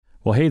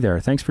Well, hey there.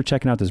 Thanks for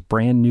checking out this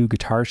brand new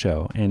guitar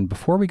show. And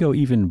before we go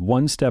even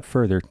one step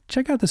further,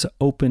 check out this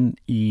open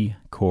E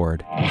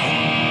chord.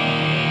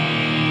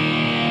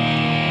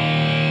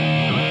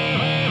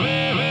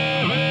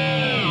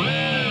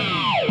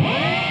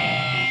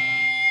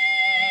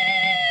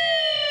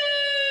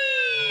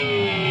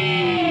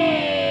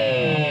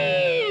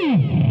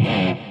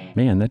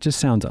 Man, that just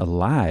sounds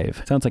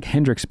alive. Sounds like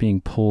Hendrix being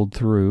pulled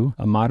through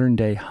a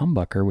modern-day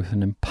humbucker with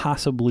an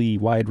impossibly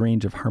wide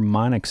range of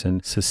harmonics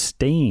and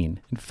sustain.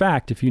 In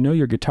fact, if you know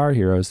your guitar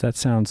heroes, that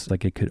sounds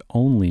like it could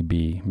only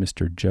be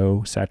Mr.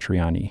 Joe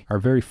Satriani, our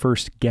very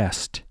first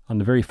guest on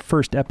the very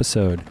first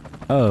episode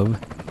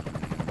of...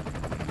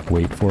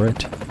 Wait for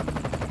it.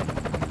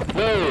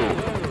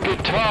 No,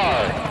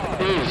 guitar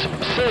is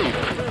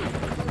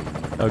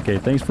safe. Okay,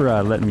 thanks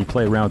for letting me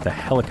play around with the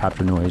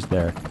helicopter noise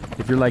there.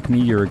 If you're like me,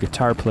 you're a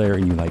guitar player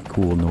and you like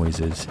cool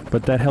noises.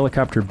 But that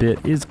helicopter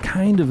bit is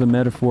kind of a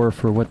metaphor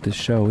for what this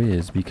show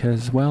is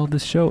because, well,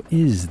 this show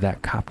is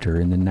that copter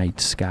in the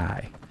night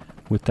sky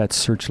with that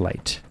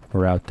searchlight.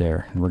 We're out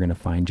there and we're going to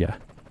find you.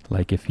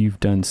 Like if you've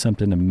done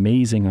something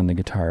amazing on the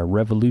guitar,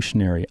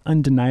 revolutionary,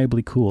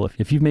 undeniably cool,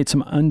 if you've made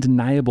some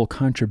undeniable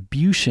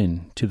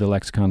contribution to the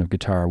lexicon of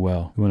guitar,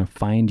 well, we want to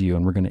find you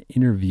and we're going to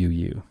interview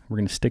you. We're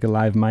going to stick a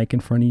live mic in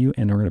front of you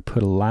and we're going to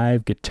put a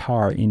live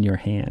guitar in your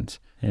hands.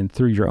 And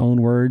through your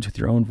own words, with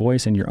your own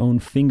voice and your own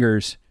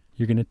fingers,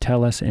 you're going to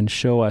tell us and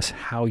show us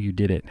how you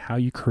did it, how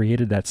you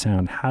created that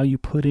sound, how you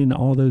put in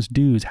all those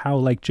dues, how,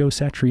 like Joe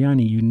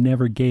Satriani, you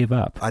never gave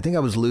up. I think I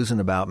was losing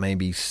about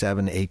maybe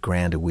 $7-8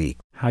 grand a week.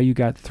 How you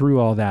got through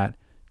all that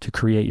to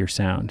create your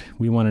sound.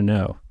 We want to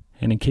know.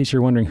 And in case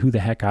you're wondering who the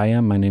heck I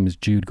am, my name is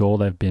Jude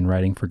Gold. I've been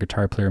writing for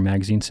Guitar Player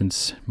magazine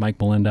since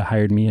Mike Melinda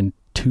hired me in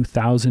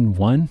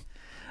 2001.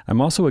 I'm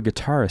also a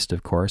guitarist,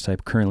 of course. I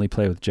currently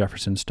play with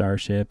Jefferson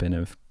Starship and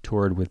have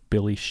toured with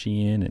Billy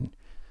Sheehan and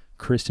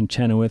Kristen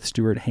Chenoweth,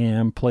 Stuart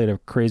Hamm, played a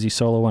crazy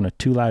solo on a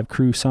 2 Live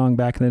Crew song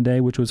back in the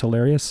day, which was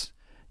hilarious.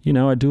 You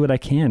know, I do what I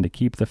can to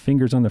keep the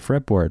fingers on the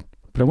fretboard.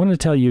 But I wanted to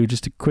tell you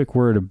just a quick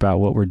word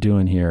about what we're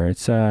doing here.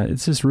 It's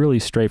just really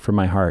straight from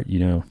my heart, you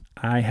know.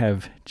 I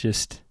have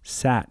just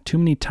sat too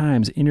many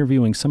times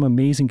interviewing some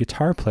amazing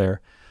guitar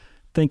player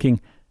thinking,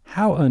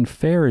 how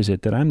unfair is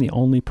it that I'm the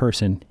only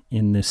person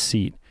in this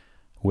seat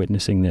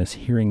witnessing this,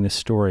 hearing this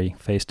story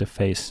face to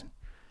face,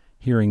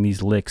 hearing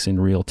these licks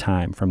in real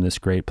time from this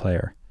great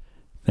player.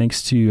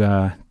 Thanks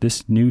to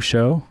this new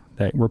show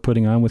that we're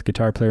putting on with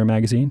Guitar Player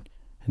magazine,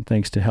 and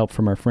thanks to help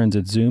from our friends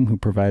at Zoom who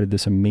provided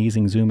this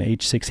amazing Zoom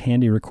H6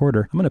 handy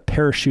recorder, I'm going to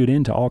parachute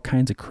into all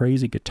kinds of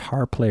crazy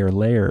guitar player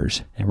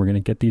layers, and we're going to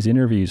get these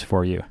interviews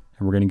for you,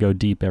 and we're going to go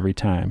deep every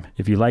time.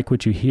 If you like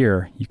what you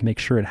hear, you can make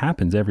sure it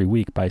happens every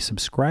week by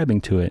subscribing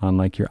to it on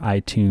like your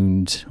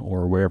iTunes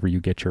or wherever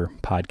you get your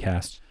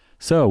podcasts.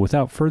 So,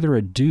 without further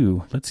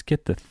ado, let's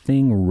get the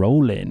thing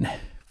rolling.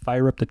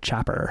 Fire up the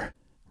chopper.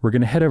 We're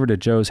going to head over to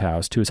Joe's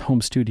house, to his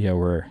home studio,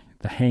 where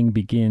the hang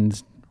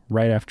begins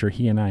right after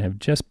he and I have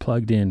just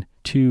plugged in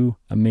 2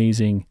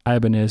 amazing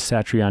Ibanez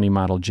Satriani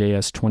model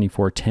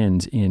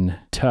JS2410s in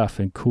tough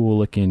and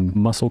cool-looking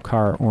muscle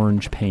car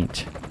orange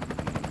paint.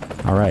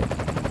 All right,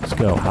 let's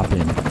go. Hop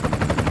in.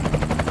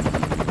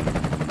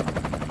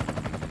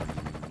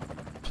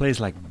 Plays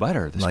like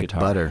butter, this like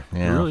guitar. Like butter,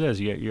 yeah. It really does.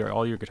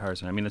 All your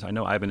guitars, and I mean, I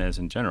know Ibanez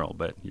in general,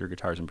 but your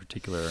guitars in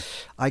particular.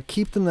 I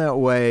keep them that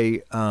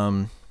way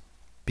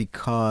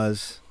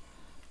because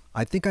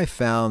I think I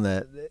found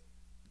that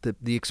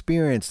the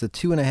experience, the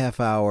 2.5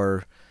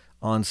 hour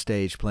on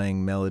stage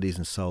playing melodies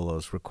and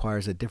solos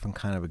requires a different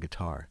kind of a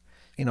guitar.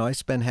 You know, I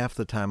spend half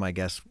the time, I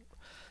guess,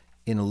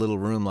 in a little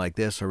room like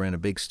this or in a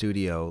big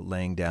studio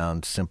laying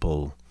down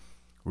simple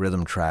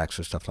rhythm tracks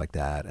or stuff like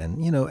that.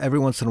 And, you know, every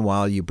once in a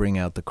while you bring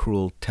out the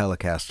cruel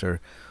Telecaster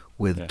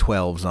with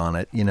 12s on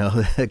it, you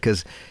know,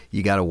 because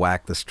you got to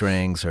whack the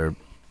strings or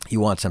you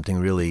want something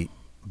really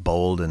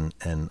bold and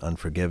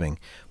unforgiving.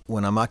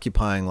 When I'm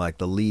occupying like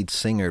the lead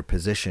singer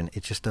position,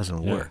 it just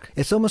doesn't work.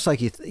 It's almost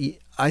like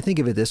I think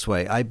of it this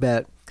way. I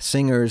bet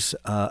singers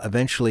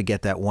eventually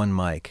get that one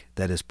mic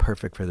that is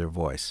perfect for their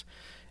voice.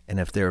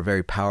 And if they're a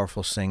very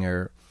powerful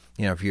singer,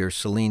 you know, if you're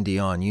Celine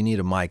Dion, you need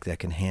a mic that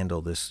can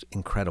handle this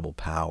incredible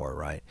power,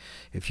 right?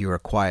 If you're a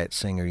quiet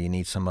singer, you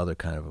need some other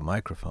kind of a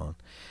microphone.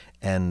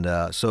 And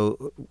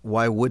so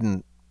why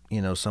wouldn't,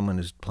 you know, someone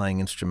who's playing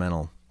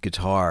instrumental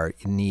guitar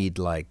need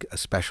like a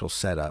special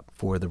setup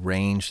for the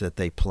range that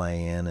they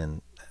play in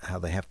and how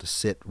they have to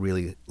sit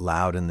really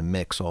loud in the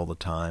mix all the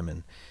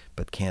time,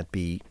 but can't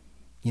be,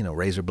 you know,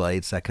 razor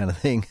blades, that kind of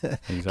thing.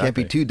 Exactly. Can't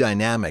be too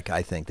dynamic,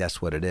 I think.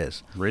 That's what it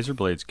is. Razor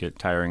blades get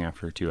tiring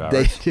after 2 hours.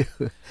 They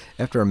do.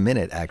 After a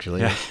minute,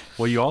 actually. Yeah.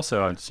 Well, you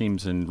also, it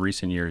seems in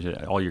recent years,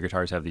 all your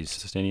guitars have these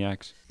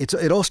Sustainiacs.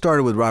 It all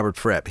started with Robert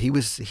Fripp. He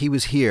was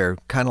here,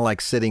 kind of like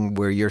sitting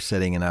where you're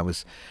sitting, and I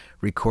was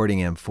recording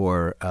him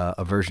for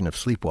a version of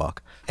Sleepwalk.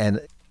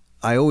 And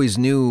I always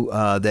knew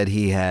that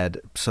he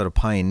had sort of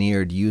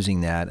pioneered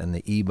using that and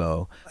the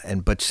EBow.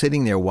 But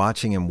sitting there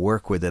watching him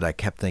work with it, I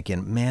kept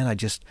thinking, man,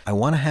 I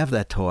want to have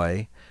that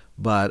toy,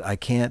 but I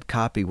can't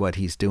copy what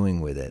he's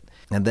doing with it.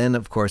 And then,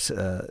 of course,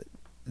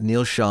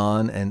 Neil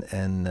Sean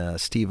and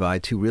Steve Vai,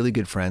 two really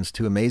good friends,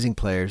 two amazing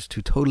players,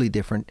 two totally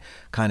different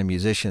kind of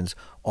musicians,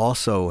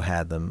 also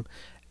had them.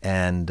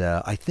 And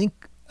I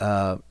think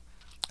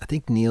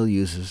Neil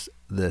uses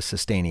the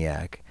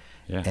Sustainiac,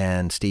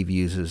 and Steve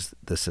uses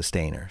the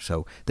Sustainer.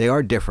 So they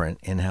are different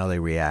in how they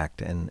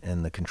react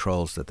and the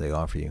controls that they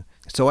offer you.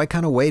 So I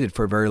kind of waited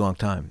for a very long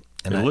time.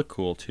 And they look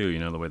cool too, you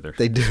know, the way they're...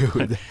 They do.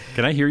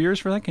 Can I hear yours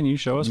for that? Can you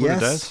show us what it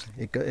does?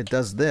 Yes, it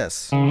does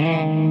this.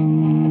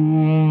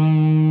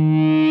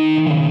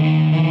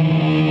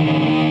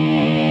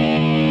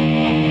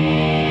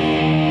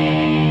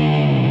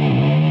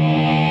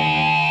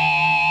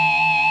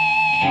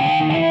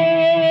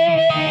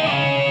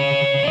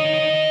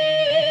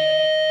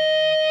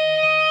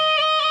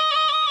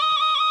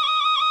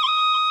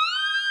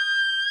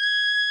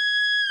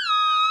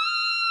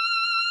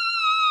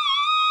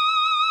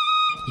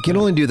 You can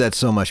only do that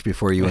so much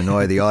before you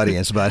annoy the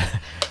audience, but...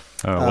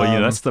 well, you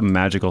know, that's the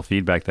magical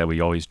feedback that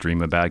we always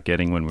dream about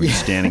getting when we're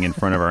standing in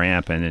front of our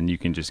amp, and then you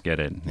can just get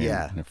it in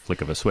a flick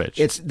of a switch.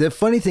 The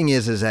funny thing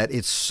is that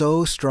it's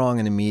so strong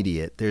and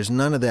immediate. There's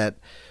none of that.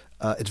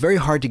 It's very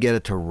hard to get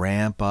it to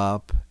ramp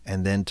up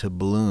and then to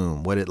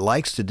bloom. What it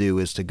likes to do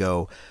is to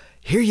go,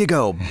 here you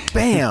go,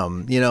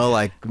 bam, you know,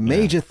 like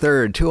major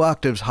third, 2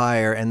 octaves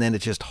higher, and then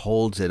it just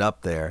holds it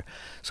up there.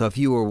 So if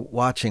you were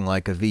watching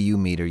like a VU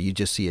meter, you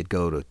just see it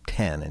go to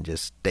 10 and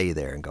just stay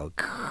there and go,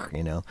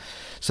 you know.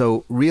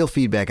 So real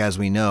feedback, as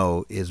we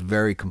know, is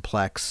very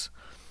complex.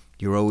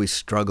 You're always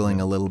struggling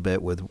a little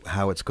bit with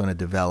how it's going to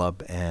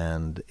develop,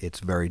 and it's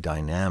very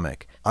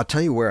dynamic. I'll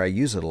tell you where I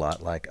use it a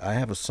lot. Like I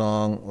have a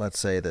song, let's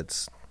say,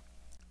 that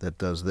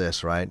does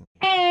this, right?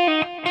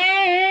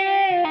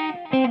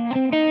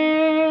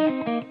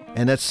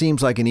 And that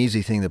seems like an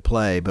easy thing to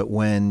play, but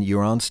when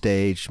you're on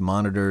stage,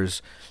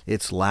 monitors,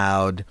 it's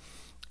loud,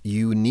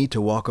 you need to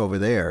walk over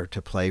there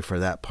to play for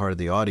that part of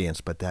the audience,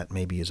 but that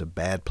maybe is a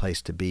bad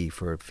place to be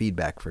for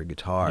feedback for a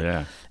guitar.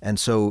 Yeah. And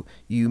so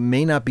you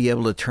may not be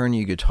able to turn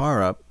your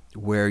guitar up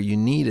where you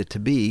need it to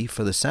be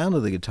for the sound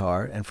of the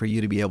guitar and for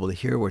you to be able to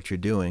hear what you're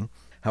doing.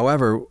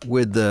 However,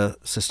 with the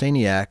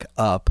Sustainiac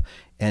up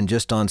and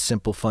just on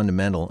simple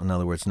fundamental, in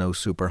other words, no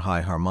super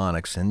high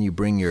harmonics, and you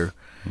bring your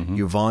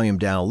volume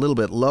down a little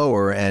bit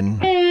lower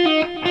and...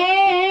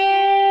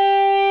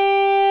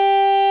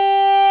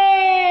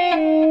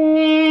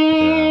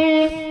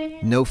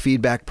 No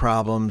feedback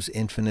problems,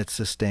 infinite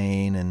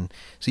sustain, and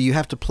so you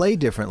have to play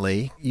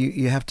differently.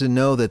 You have to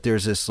know that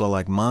there's this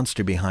like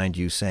monster behind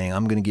you saying,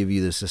 I'm going to give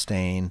you the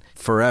sustain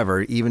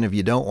forever, even if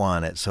you don't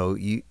want it. So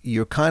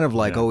you're kind of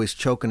like always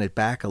choking it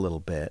back a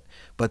little bit.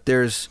 But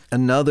there's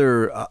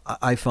another,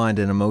 I find,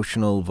 an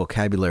emotional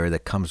vocabulary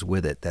that comes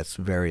with it that's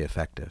very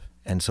effective.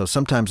 And so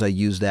sometimes I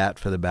use that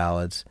for the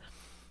ballads.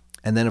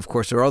 And then, of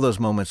course, there are those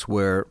moments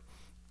where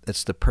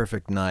it's the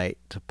perfect night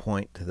to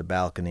point to the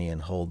balcony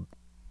and hold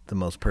the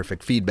most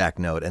perfect feedback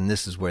note, and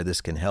this is where this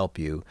can help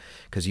you,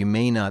 because you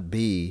may not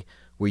be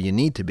where you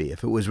need to be.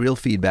 If it was real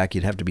feedback,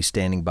 you'd have to be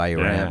standing by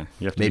your amp,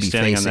 you have to maybe be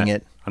standing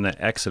facing on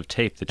that X of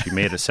tape that you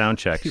made a sound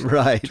check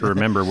right. to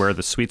remember where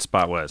the sweet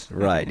spot was.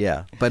 Right,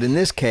 yeah. But in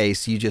this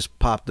case, you just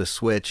pop the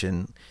switch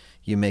and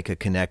you make a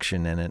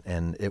connection,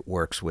 and it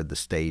works with the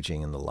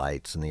staging and the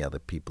lights and the other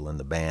people in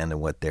the band and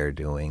what they're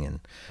doing.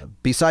 And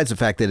besides the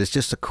fact that it's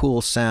just a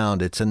cool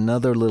sound, it's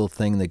another little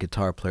thing that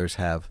guitar players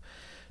have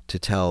to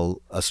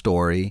tell a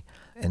story,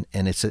 and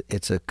it's I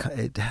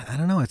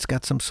don't know, it's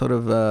got some sort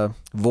of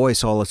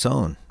voice all its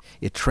own.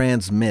 It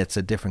transmits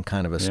a different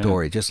kind of a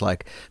story, just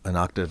like an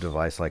octave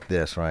device like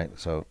this, right?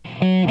 So.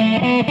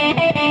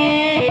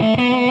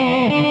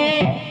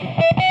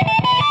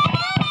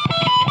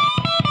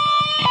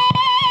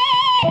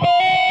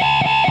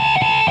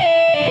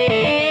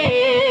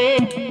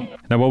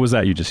 Now, what was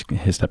that you just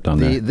stepped on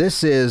there?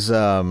 This is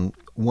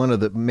one of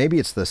the, maybe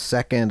it's the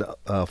second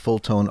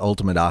full-tone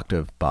ultimate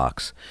octave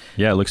box.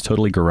 Yeah, it looks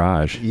totally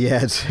garage.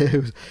 Yeah,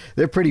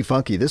 they're pretty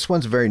funky. This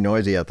one's very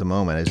noisy at the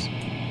moment.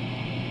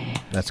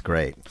 That's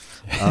great.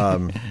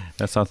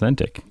 That's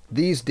authentic.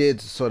 These did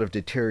sort of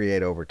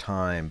deteriorate over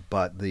time,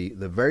 but the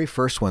very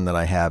first one that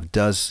I have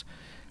does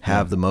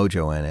have the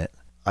mojo in it.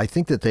 I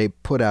think that they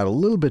put out a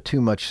little bit too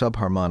much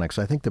subharmonics.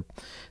 I think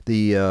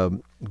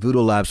the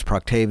Voodoo Labs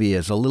Proctavia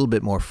is a little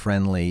bit more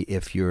friendly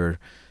if you're,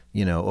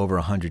 over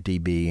 100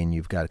 dB and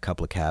you've got a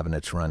couple of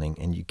cabinets running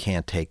and you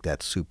can't take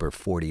that super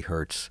 40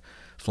 hertz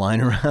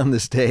flying around the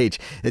stage.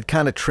 It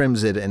kind of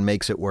trims it and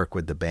makes it work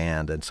with the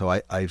band. And so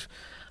I've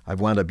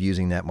wound up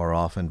using that more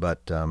often.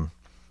 But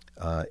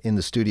in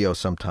the studio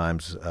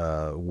sometimes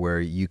where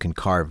you can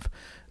carve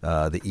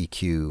the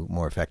EQ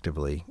more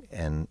effectively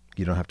and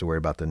you don't have to worry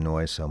about the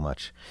noise so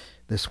much.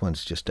 This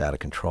one's just out of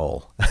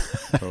control.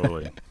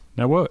 Totally.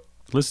 Now,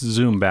 let's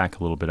zoom back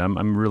a little bit.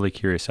 I'm really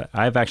curious.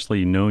 I've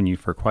actually known you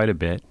for quite a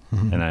bit,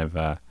 and I've,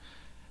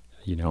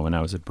 when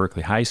I was at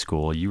Berkeley High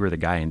School, you were the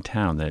guy in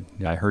town that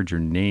I heard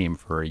your name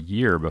for a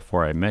year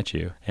before I met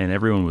you, and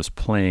everyone was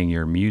playing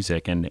your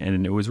music, and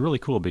it was really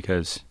cool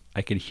because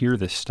I could hear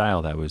this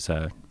style that was,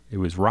 it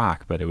was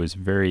rock, but it was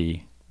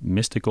very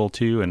mystical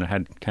too, and it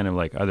had kind of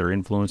like other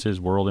influences,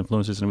 world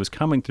influences, and it was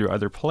coming through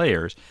other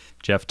players.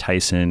 Jeff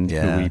Tyson,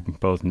 who we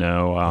both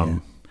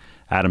know.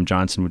 Adam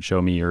Johnson would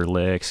show me your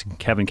licks,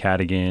 Kevin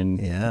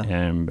Cadigan,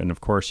 and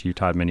of course you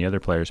taught many other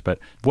players. But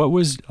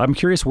I'm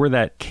curious where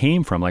that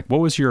came from. Like,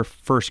 what was your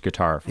first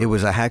guitar? It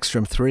was a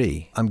Hagstrom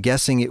 3. I'm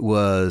guessing it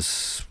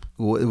was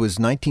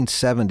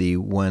 1970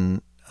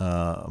 when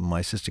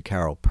my sister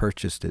Carol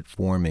purchased it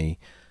for me,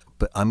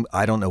 but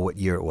I don't know what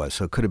year it was.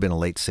 So it could have been a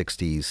late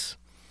 60s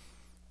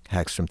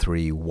Hagstrom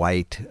 3,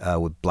 white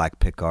with black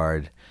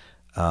pickguard,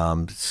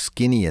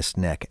 skinniest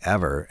neck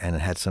ever, and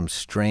it had some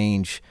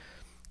strange,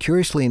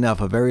 curiously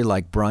enough, a very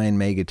like Brian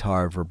May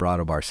guitar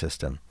vibrato bar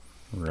system,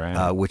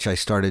 right? Which I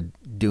started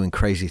doing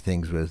crazy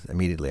things with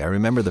immediately. I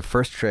remember the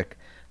first trick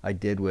I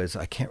did was,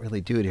 I can't really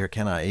do it here,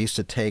 can I? I used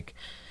to take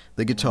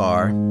the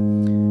guitar,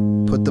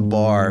 put the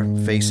bar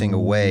facing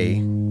away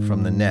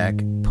from the neck,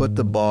 put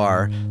the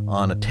bar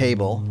on a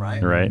table,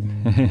 right? Right.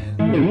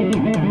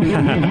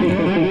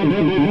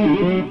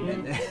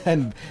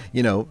 and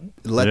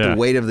let the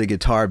weight of the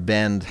guitar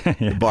bend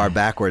the bar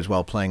backwards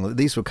while playing.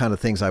 These were kind of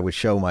things I would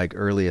show my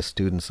earliest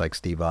students like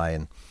Steve Vai,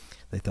 and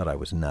they thought I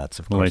was nuts,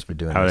 of course, for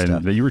doing this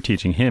stuff. You were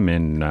teaching him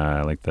in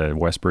like the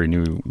Westbury,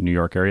 New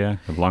York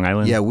area of Long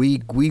Island? Yeah, we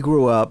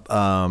grew up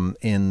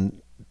in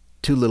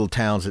two little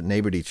towns that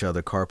neighbored each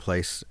other, Carr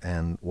Place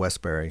and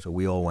Westbury. So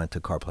we all went to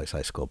Carr Place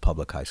High School,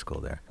 public high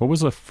school there. What was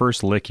the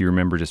first lick you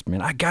remember? Just,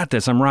 man, I got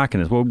this. I'm rocking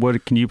this.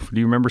 Do you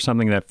remember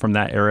something that from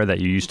that era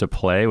that you used to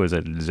play? Was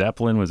it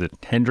Zeppelin? Was it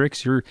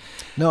Hendrix?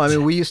 No, I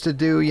mean, we used to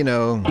do, Yeah.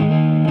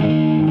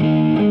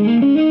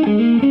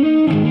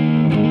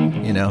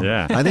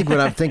 I think what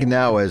I'm thinking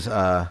now is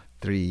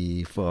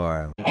 3,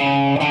 4.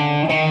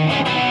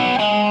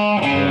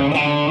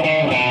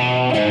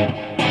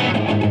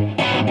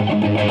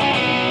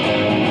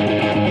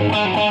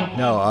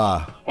 No,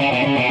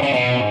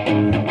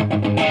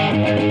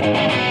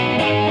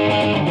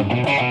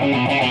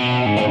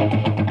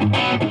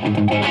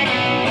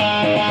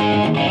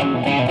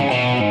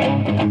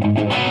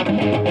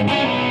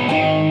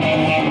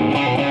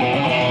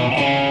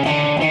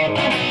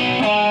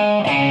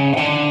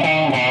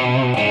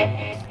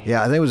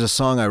 Yeah, I think it was a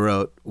song I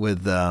wrote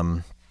with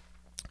the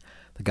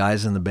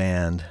guys in the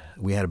band.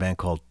 We had a band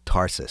called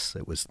Tarsus.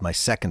 It was my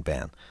second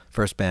band.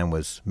 First band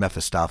was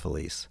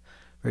Mephistopheles.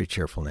 Very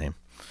cheerful name.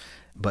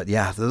 But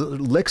yeah, the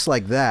licks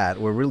like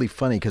that were really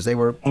funny because they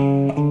were...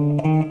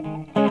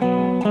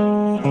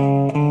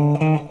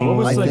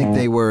 I think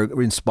they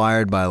were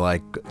inspired by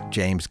like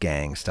James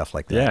Gang, stuff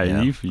like that.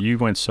 Yeah, you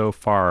went so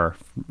far.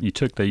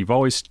 You've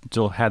always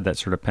still had that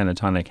sort of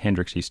pentatonic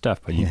Hendrixy stuff,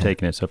 but you've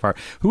taken it so far.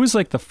 Who was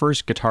like the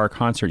first guitar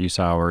concert you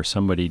saw where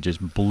somebody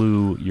just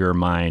blew your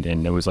mind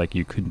and it was like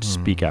you couldn't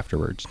speak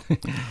afterwards?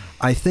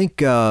 I think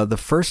the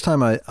first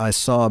time I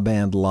saw a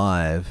band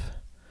live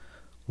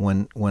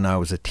when I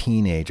was a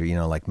teenager,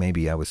 like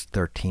maybe I was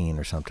 13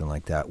 or something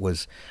like that,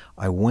 was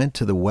I went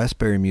to the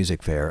Westbury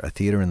Music Fair, a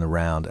theater in the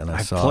Round, and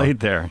I saw... played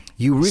there.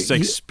 It's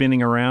like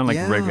spinning around like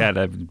at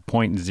a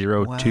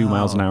 0.02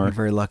 miles an hour. I'm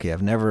very lucky.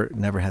 I've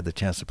never had the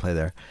chance to play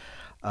there.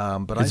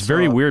 But it's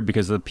very weird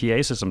because the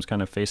PA system's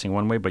kind of facing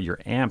one way, but your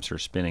amps are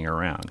spinning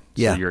around.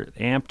 Yeah. So your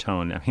amp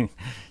tone, I mean,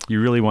 you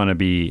really want to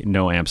be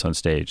no amps on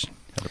stage.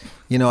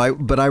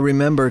 But I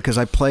remember because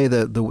I play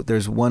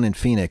there's one in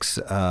Phoenix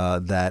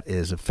that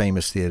is a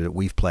famous theater that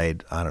we've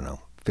played, I don't know,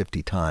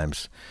 50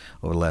 times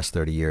over the last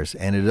 30 years.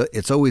 And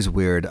it's always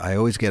weird. I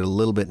always get a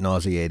little bit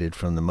nauseated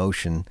from the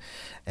motion.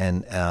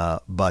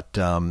 But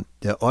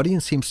the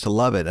audience seems to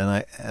love it.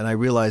 And I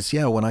realized,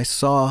 when I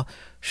saw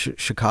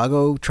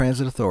Chicago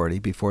Transit Authority,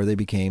 before they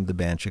became the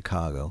band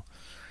Chicago,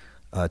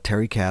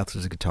 Terry Kath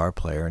was a guitar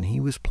player, and he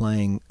was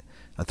playing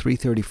a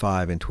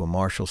 335 into a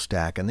Marshall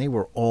stack, and they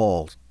were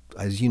all...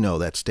 As you know,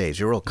 that stage,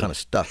 they're all kind of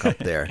stuck up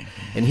there.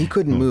 And he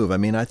couldn't move. I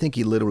mean, I think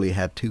he literally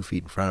had 2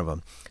 feet in front of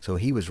him. So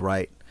he was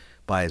right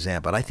by his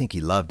amp, but I think he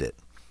loved it.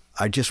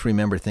 I just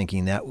remember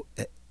thinking that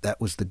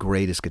was the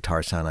greatest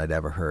guitar sound I'd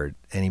ever heard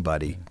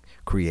anybody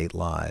create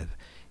live.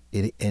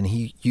 And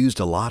he used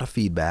a lot of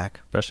feedback.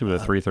 Especially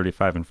with a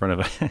 335 in front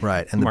of it.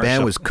 Right, and the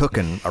band was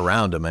cooking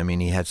around him. I mean,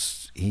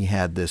 he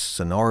had this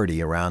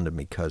sonority around him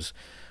because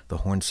the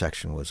horn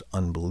section was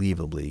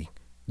unbelievably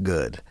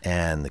good,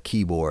 and the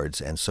keyboards,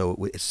 and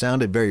so it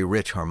sounded very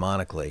rich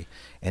harmonically,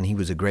 and he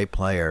was a great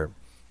player.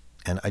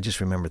 And I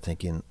just remember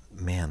thinking,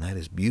 man, that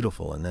is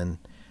beautiful. And then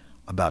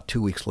about 2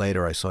 weeks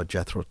later, I saw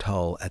Jethro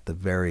Tull at the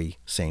very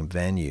same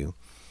venue.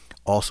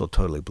 Also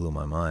totally blew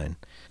my mind.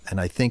 And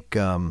I think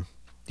there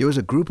was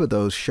a group of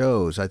those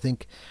shows. I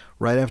think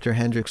right after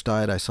Hendrix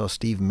died, I saw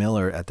Steve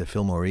Miller at the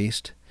Fillmore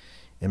East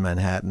in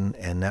Manhattan,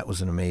 and that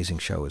was an amazing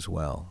show as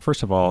well.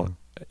 First of all,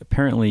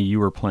 apparently you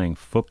were playing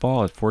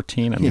football at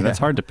 14. I mean, that's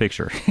hard to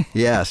picture.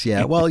 Yes,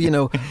 yeah. Well,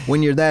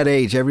 when you're that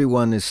age,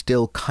 everyone is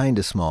still kind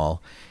of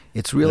small.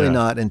 It's really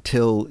not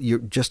until you're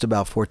just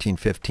about 14,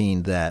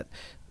 15 that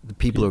the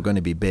people who are going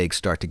to be big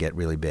start to get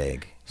really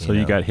big. So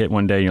you got hit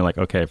one day and you're like,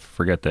 okay,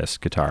 forget this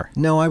guitar.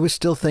 No, I was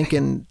still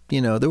thinking,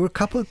 there were a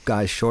couple of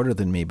guys shorter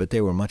than me, but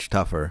they were much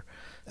tougher.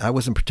 I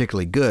wasn't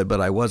particularly good,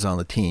 but I was on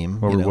the team.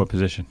 What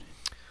position?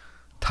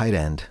 Tight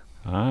end.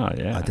 Ah,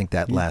 yeah. I think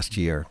that last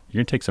year. You're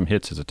going to take some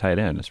hits as a tight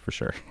end, that's for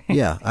sure.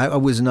 Yeah, I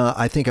was not.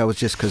 I think I was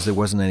just because there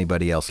wasn't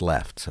anybody else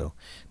left, so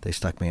they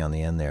stuck me on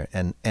the end there.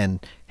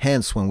 And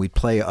hence, when we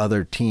play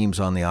other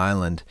teams on the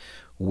island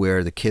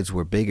where the kids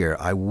were bigger,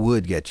 I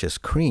would get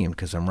just creamed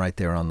because I'm right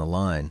there on the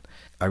line.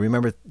 I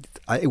remember,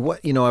 I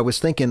was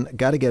thinking,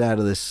 got to get out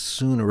of this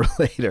sooner or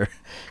later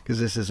because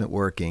this isn't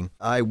working.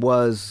 I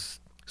was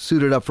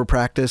suited up for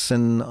practice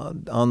and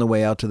on the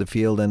way out to the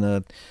field, and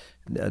a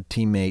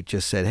teammate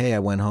just said, "Hey, I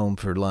went home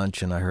for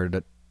lunch and I heard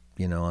it,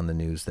 on the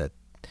news that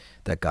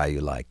guy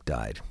you like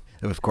died."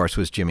 It, of course,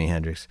 was Jimi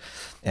Hendrix.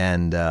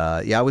 And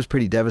I was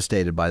pretty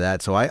devastated by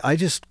that. So I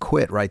just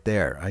quit right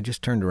there. I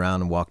just turned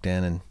around and walked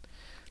in. And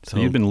so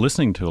you've been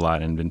listening to a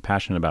lot and been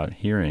passionate about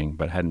hearing,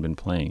 but hadn't been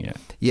playing yet.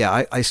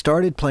 Yeah, I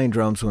started playing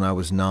drums when I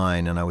was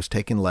 9, and I was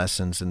taking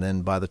lessons. And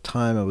then by the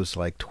time I was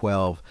like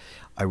 12,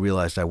 I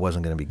realized I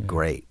wasn't going to be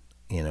great.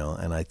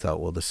 And I thought,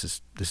 well, this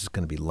is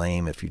going to be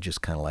lame if you're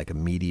just kind of like a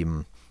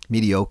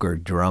mediocre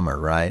drummer,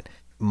 right?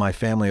 My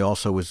family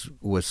also was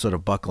sort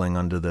of buckling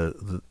under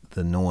the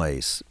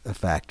noise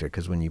factor,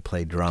 because when you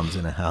play drums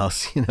in a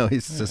house,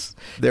 it's just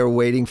they're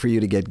waiting for you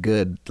to get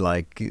good,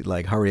 like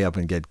hurry up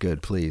and get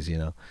good, please,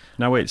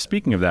 Now wait,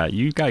 speaking of that,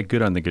 you got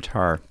good on the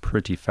guitar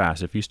pretty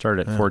fast. If you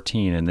started at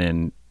 14 and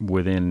then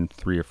within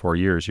 3 or 4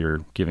 years you're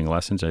giving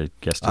lessons, I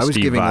guess to I was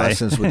Steve giving Vai.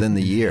 lessons within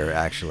the year,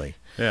 actually.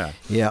 Yeah.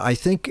 Yeah, I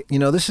think,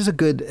 this is a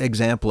good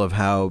example of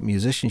how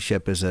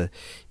musicianship is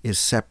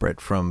separate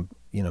from,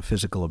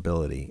 physical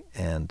ability.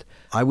 And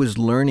I was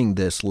learning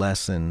this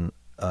lesson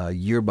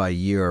year by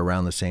year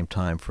around the same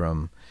time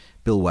from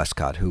Bill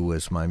Westcott, who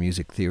was my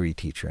music theory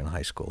teacher in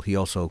high school. He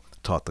also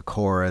taught the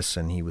chorus,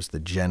 and he was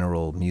the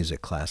general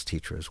music class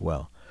teacher as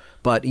well.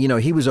 But,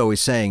 he was always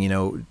saying,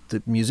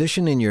 the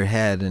musician in your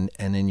head and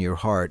in your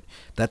heart,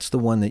 that's the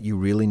one that you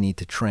really need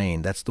to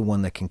train. That's the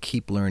one that can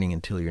keep learning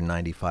until you're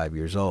 95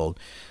 years old.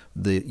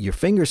 Your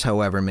fingers,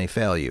 however, may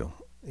fail you,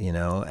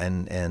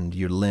 and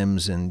your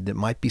limbs, and it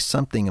might be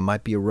something. It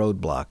might be a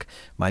roadblock. It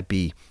might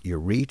be your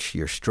reach,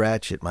 your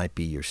stretch. It might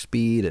be your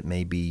speed. It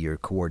may be your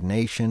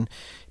coordination.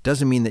 It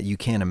doesn't mean that you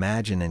can't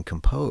imagine and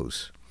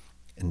compose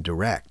and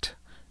direct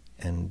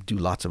and do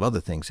lots of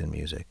other things in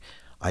music.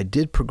 I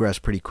did progress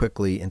pretty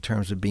quickly in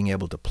terms of being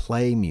able to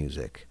play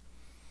music.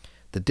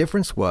 The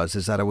difference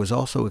is that I was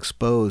also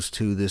exposed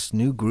to this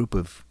new group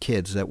of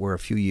kids that were a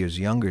few years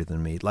younger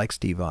than me, like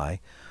Steve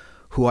Vai,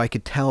 who I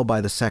could tell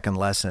by the second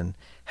lesson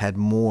had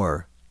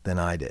more than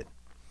I did.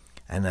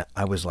 And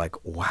I was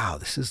like, wow,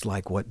 this is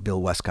like what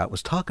Bill Westcott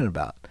was talking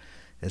about.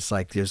 It's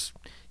like there's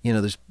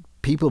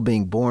people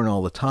being born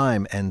all the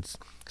time, and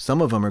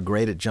some of them are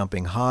great at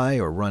jumping high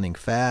or running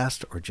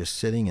fast or just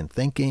sitting and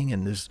thinking.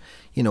 And there's,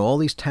 all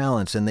these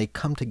talents, and they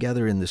come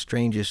together in the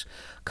strangest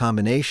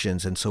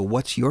combinations. And so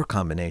what's your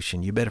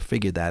combination? You better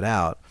figure that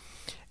out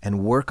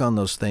and work on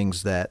those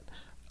things that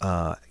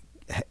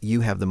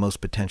you have the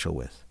most potential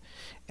with.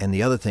 And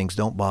the other things,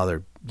 don't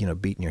bother,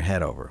 beating your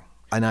head over.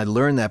 And I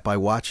learned that by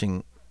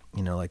watching,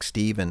 like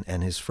Steve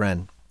and his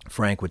friend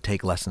Frank would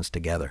take lessons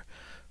together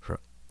for,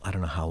 I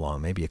don't know how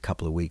long, maybe a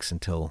couple of weeks,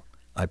 until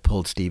I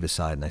pulled Steve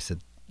aside and I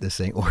said, this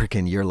ain't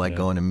working. You're like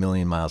going a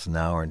million miles an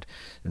hour,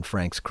 and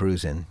Frank's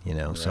cruising,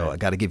 Right. So I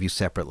got to give you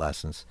separate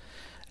lessons.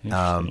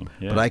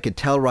 But I could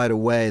tell right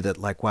away that,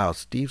 like, wow,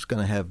 Steve's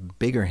going to have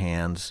bigger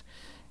hands,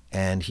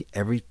 and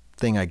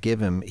everything I give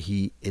him,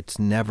 it's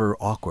never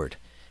awkward.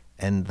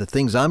 And the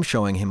things I'm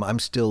showing him, I'm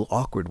still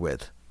awkward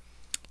with.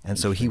 And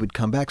so he would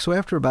come back. So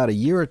after about a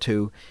year or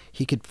two,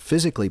 he could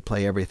physically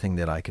play everything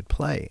that I could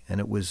play. And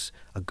it was,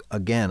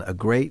 again, a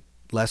great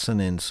lesson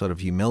in sort of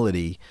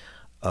humility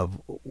of,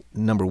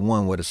 number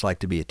one, what it's like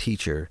to be a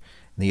teacher.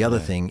 And the other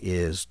thing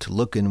is to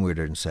look inward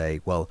and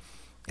say, well,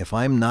 if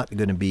I'm not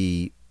going to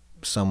be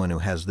someone who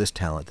has this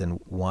talent, then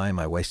why am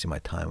I wasting my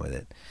time with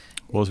it?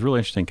 Well, it's really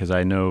interesting because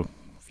I know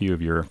a few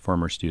of your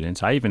former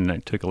students. I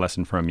even took a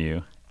lesson from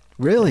you.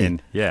 Really?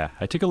 And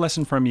I took a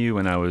lesson from you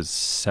when I was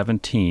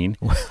 17,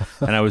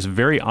 and I was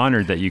very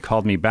honored that you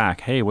called me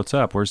back. Hey, what's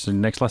up? Where's the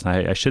next lesson?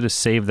 I should have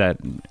saved that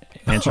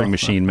answering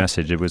machine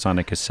message. It was on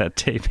a cassette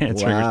tape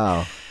answering.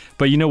 Wow.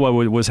 But what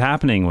was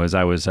happening was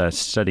I was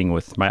studying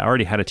with I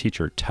already had a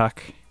teacher,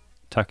 Tuck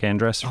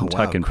Andress from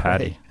Tuck and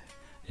Patty.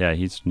 Yeah,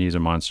 he's a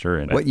monster.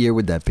 And what year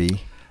would that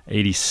be?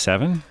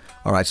 87.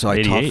 All right, so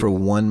 88. I taught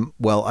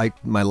for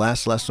my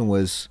last lesson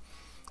was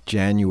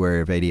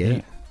January of 88.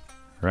 Yeah.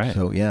 Right.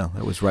 So,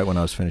 that was right when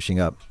I was finishing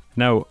up.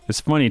 Now,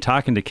 it's funny,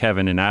 talking to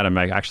Kevin and Adam,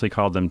 I actually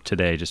called them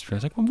today. I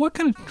was like, well, what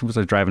kind of, was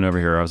I driving over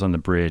here? I was on the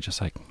bridge. I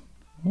was like,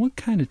 what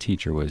kind of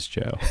teacher was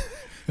Joe?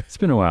 It's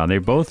been a while. And they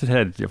both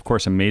had, of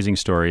course, amazing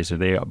stories.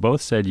 They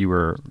both said you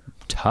were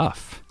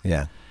tough.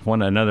 Yeah.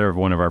 One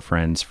of our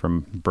friends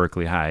from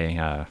Berkeley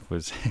High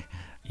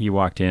he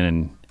walked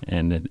in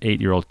and an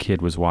 8-year-old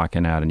kid was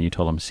walking out, and you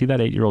told him, see that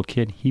 8-year-old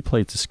kid? He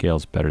plays the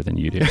scales better than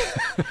you do.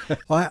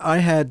 Well, I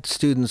had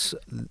students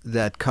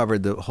that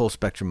covered the whole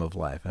spectrum of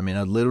life. I mean,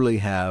 I'd literally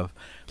have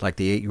like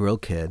the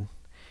 8-year-old kid,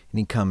 and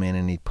he'd come in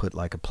and he'd put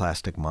like a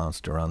plastic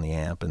monster on the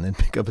amp and then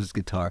pick up his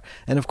guitar.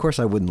 And of course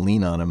I wouldn't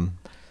lean on him,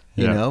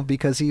 you know,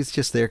 because he's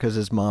just there because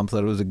his mom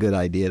thought it was a good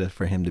idea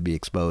for him to be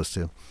exposed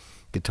to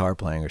guitar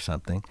playing or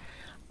something.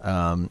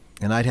 And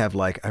I'd have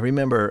I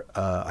remember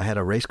I had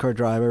a race car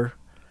driver,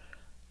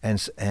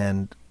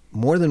 and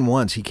more than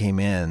once he came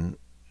in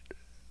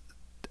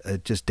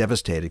just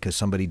devastated because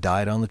somebody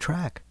died on the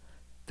track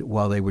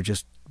while they were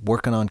just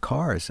working on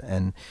cars.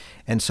 And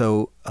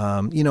so,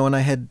 you know, and I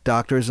had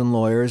doctors and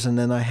lawyers, and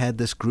then I had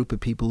this group of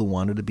people who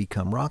wanted to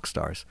become rock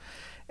stars.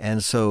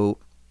 And so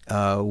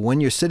when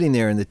you're sitting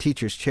there in the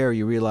teacher's chair,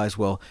 you realize,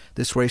 well,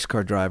 this race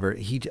car driver,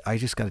 I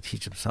just got to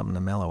teach him something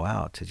to mellow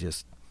out, to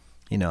just,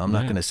 you know, I'm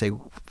not going to say,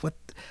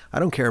 I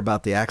don't care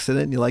about the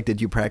accident. Did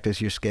you practice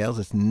your scales?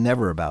 It's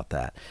never about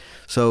that.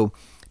 So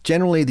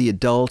generally the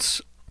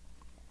adults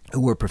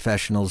who were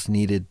professionals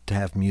needed to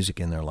have music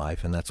in their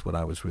life, and that's what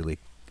I was really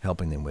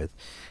helping them with.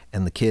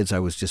 And the kids, I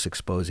was just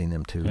exposing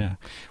them to. Yeah.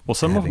 Well,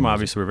 some of them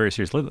obviously were very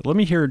serious. Let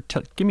me hear,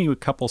 give me a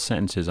couple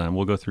sentences on,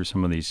 we'll go through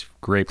some of these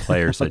great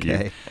players that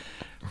you.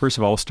 First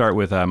of all, we'll start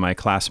with my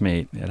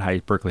classmate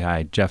at Berkeley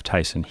High, Jeff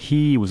Tyson.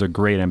 He was a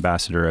great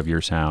ambassador of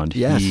your sound.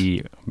 Yes.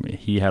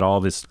 He had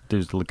all this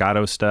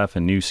legato stuff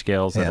and new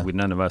scales that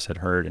none of us had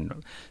heard,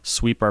 and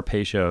sweep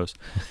arpeggios.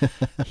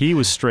 He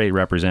was straight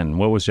representing.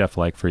 What was Jeff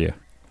like for you?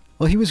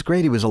 Well, he was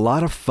great. He was a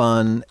lot of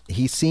fun.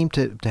 He seemed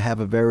to have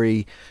a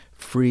very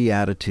free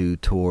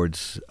attitude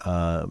towards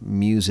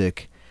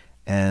music.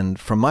 And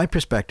from my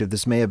perspective,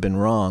 this may have been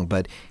wrong,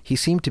 but he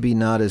seemed to be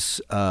not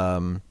as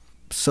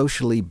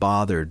socially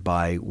bothered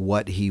by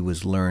what he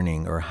was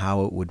learning or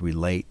how it would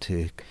relate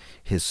to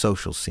his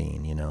social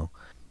scene, you know,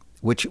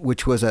 which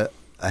was a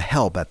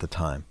help at the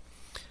time.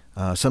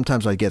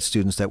 Sometimes I get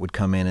students that would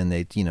come in and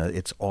they, you know,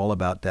 it's all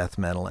about death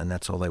metal and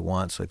that's all they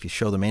want. So if you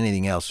show them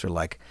anything else, they're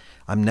like,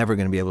 I'm never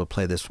going to be able to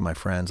play this for my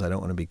friends. I don't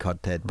want to be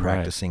caught dead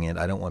practicing it.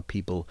 I don't want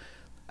people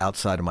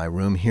outside of my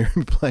room hearing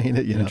me playing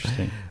it, you know.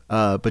 Interesting.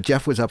 But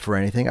Jeff was up for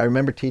anything. I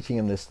remember teaching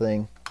him this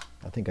thing.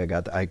 I think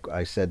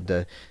I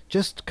said,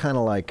 just kind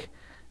of like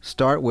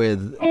start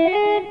with,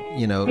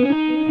 you know,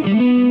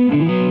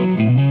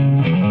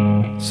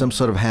 some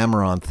sort of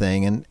hammer-on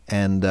thing,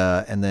 and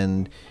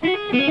then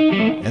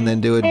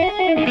do it.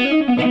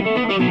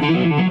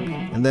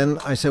 And then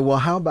I said, well,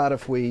 how about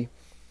if we,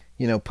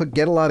 you know,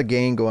 get a lot of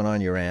gain going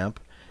on your amp,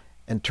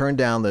 and turn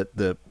down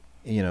the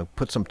you know,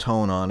 put some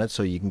tone on it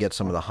so you can get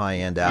some of the high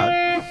end out.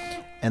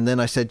 And then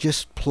I said,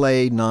 just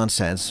play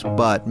nonsense,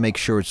 but make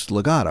sure it's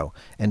legato,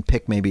 and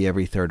pick maybe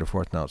every third or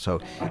fourth note. So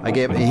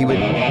he would.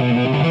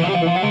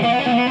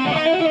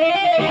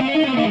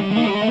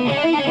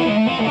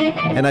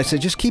 And I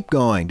said, just keep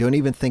going. Don't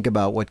even think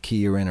about what key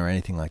you're in or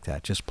anything like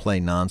that. Just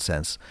play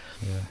nonsense.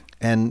 Yeah.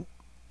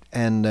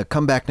 And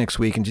come back next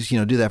week and just, you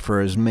know, do that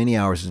for as many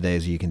hours a day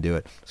as you can do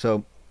it.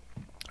 So,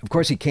 of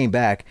course, he came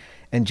back,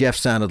 and Jeff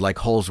sounded like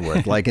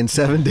Holsworth, like in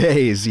 7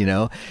 days, you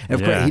know. And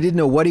of course, he didn't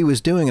know what he was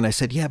doing, and I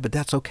said, yeah, but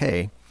that's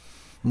okay.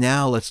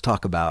 Now let's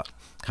talk about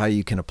how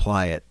you can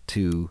apply it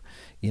to,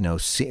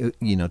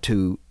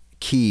 to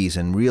keys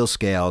and real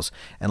scales,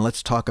 and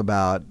let's talk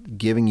about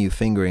giving you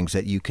fingerings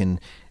that you can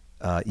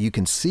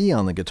see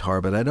on the guitar,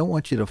 but I don't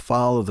want you to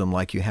follow them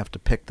like you have to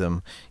pick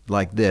them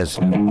like this,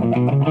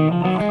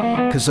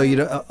 because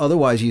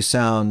otherwise you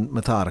sound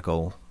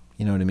methodical.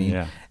 You know what I mean?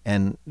 Yeah.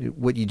 And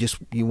what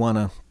you want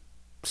to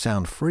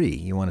sound free.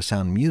 You want to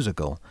sound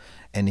musical,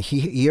 and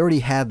he already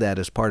had that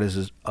as part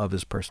of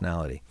his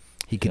personality.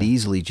 He could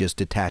easily just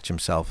detach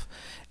himself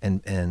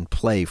and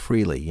play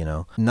freely, you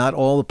know. Not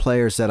all the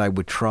players that I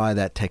would try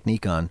that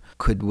technique on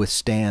could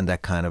withstand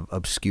that kind of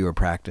obscure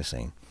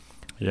practicing.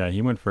 Yeah,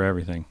 he went for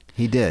everything.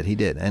 He did,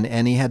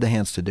 and he had the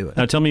hands to do it.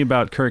 Now tell me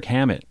about Kirk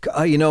Hammett.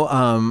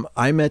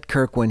 I met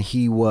Kirk when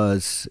he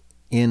was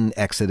in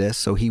Exodus,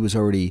 so he was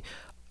already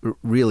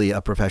really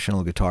a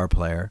professional guitar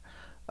player.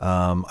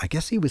 I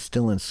guess he was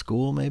still in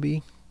school,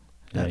 maybe.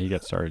 Yeah, he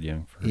got started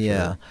young.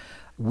 Sure.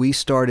 We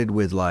started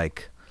with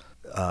like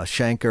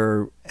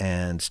Schenker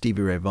and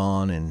Stevie Ray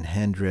Vaughan and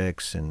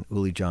Hendrix and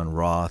Uli John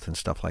Roth and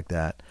stuff like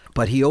that.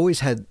 But he always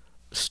had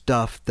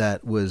stuff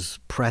that was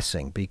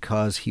pressing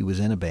because he was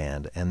in a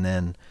band. And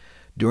then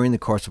during the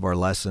course of our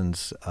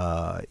lessons,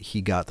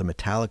 he got the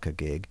Metallica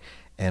gig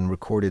and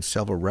recorded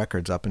several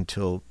records up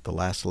until the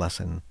last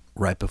lesson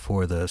right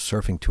before the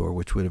surfing tour,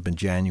 which would have been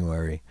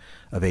January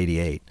of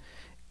 '88.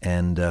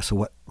 And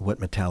so what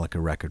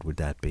Metallica record would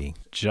that be?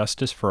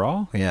 Justice for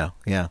All? Yeah.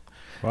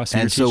 Wow, so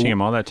you're teaching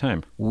him all that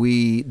time.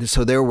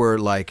 So there were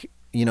like,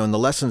 you know, and the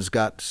lessons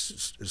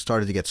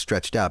started to get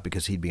stretched out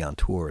because he'd be on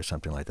tour or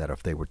something like that, or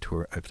if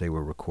they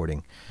were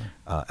recording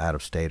out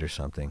of state or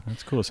something.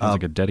 That's cool. Sounds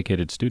like a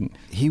dedicated student.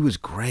 He was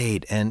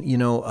great, and you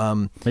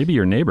know, maybe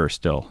your neighbor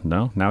still.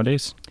 No,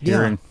 nowadays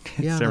here in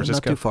San Francisco,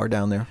 not too far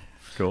down there.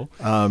 Cool.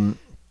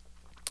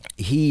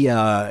 He,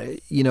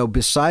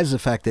 besides the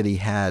fact that he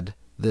had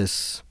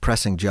this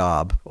pressing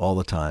job all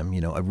the time,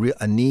 you know,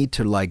 a need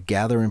to like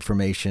gather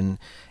information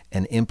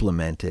and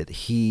implement it,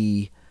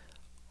 he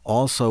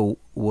also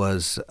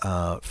was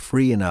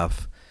free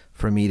enough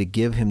for me to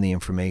give him the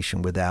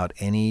information without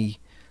any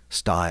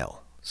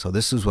style. So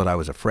this is what I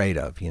was afraid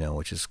of,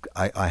 which is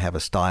I have a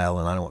style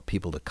and I don't want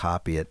people to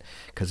copy it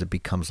because it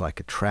becomes like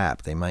a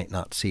trap. They might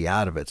not see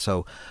out of it.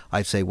 So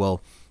I'd say,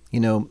 well,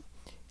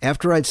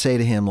 after I'd say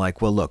to him,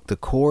 like, well, look,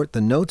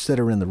 the notes that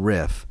are in the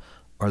riff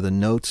are the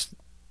notes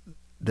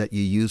that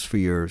you use for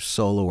your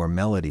solo or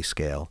melody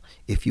scale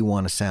if you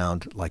want to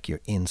sound like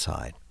you're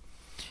inside.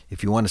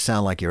 If you want to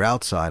sound like you're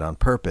outside on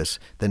purpose,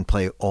 then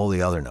play all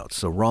the other notes.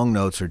 So wrong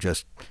notes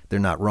they're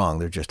not wrong,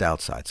 they're just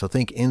outside. So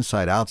think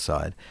inside,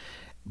 outside.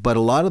 But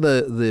a lot of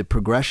the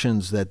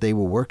progressions that they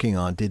were working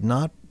on did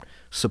not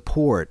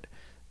support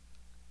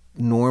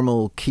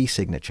normal key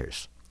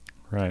signatures.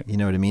 Right. You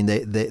know what I mean?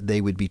 They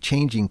would be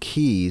changing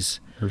keys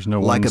There's no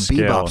like one a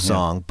scale, bebop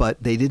song,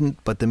 but they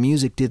didn't. But the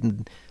music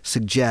didn't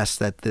suggest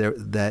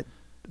that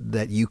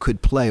you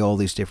could play all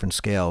these different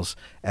scales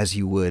as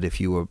you would if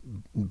you were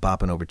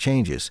bopping over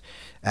changes.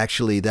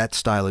 Actually, that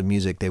style of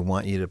music, they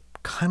want you to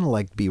kind of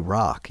like be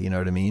rock. You know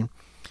what I mean?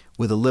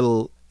 With a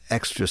little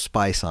extra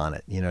spice on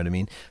it. You know what I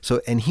mean?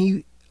 So,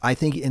 and I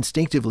think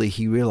instinctively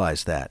he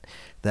realized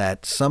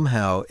that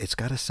somehow it's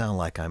got to sound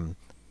like I'm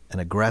an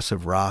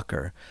aggressive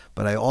rocker,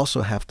 but I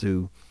also have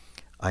to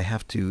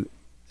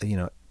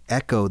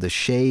echo the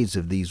shades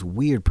of these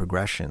weird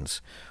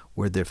progressions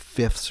where the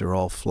fifths are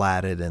all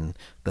flatted and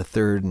the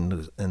third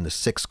and the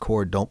sixth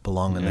chord don't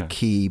belong in the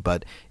key,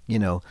 but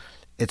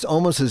it's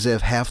almost as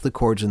if half the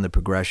chords in the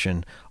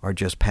progression are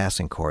just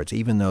passing chords,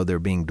 even though they're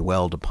being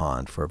dwelled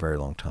upon for a very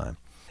long time.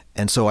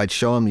 And so I'd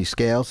show him these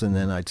scales, and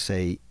then I'd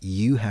say,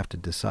 you have to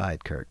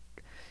decide, Kirk.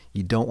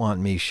 You don't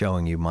want me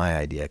showing you my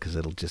idea because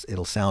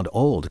it'll sound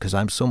old because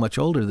I'm so much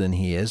older than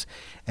he is,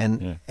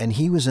 and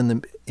he was in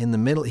the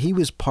middle. He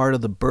was part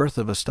of the birth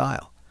of a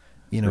style.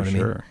 You know what I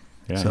mean? Sure.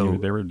 Yeah, so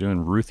they were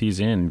doing Ruthie's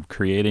In,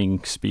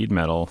 creating speed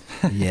metal.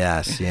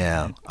 Yes,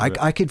 yeah.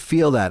 I could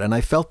feel that, and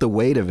I felt the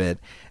weight of it,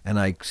 and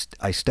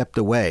I stepped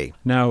away.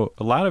 Now,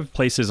 a lot of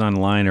places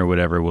online or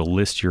whatever will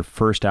list your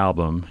first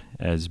album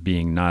as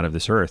being not of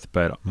this earth,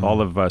 but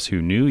all of us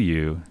who knew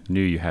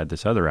you had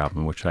this other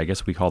album, which I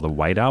guess we call the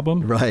White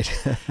Album. Right.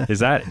 Is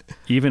that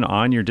even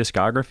on your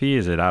discography?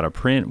 Is it out of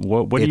print?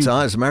 What it's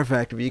on. As a matter of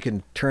fact, if you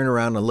can turn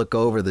around and look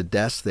over the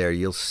desk there,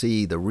 you'll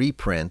see the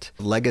reprint.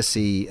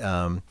 Legacy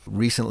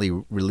recently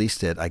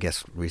released it, I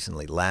guess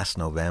recently, last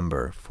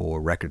November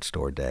for Record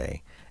Store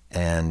Day.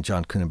 And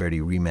John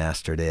Cuniberti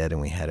remastered it, and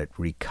we had it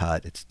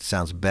recut. It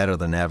sounds better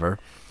than ever.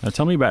 Now,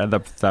 tell me about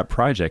that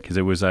project, because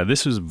it was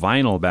this was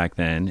vinyl back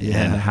then.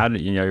 Yeah. And how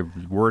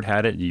did Word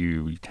had it?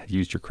 You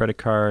used your credit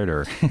card,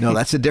 or No,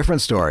 that's a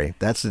different story.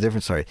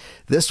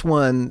 This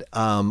one,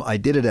 I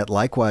did it at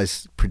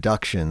Likewise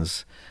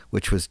Productions,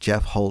 which was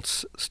Jeff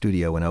Holt's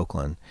studio in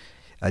Oakland.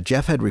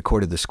 Jeff had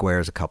recorded the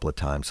Squares a couple of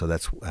times, so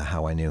that's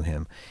how I knew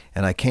him.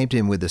 And I came to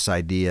him with this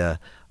idea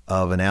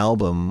of an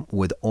album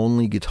with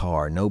only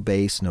guitar, no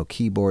bass, no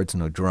keyboards,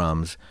 no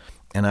drums.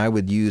 And I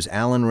would use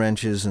Allen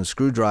wrenches and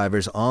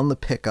screwdrivers on the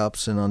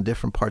pickups and on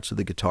different parts of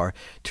the guitar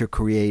to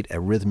create a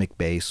rhythmic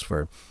bass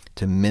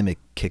to mimic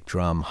kick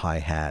drum,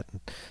 hi-hat,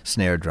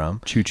 snare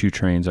drum. Choo-choo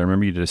trains. I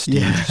remember you did a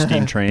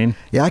steam train.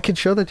 Yeah, I can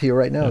show that to you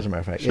right now, as a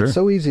matter of fact. Sure. It's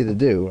so easy to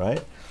do,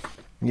 right?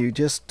 You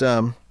just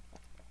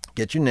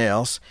get your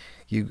nails,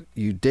 you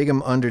dig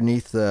them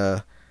underneath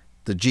the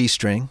G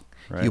string.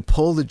 Right. You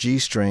pull the G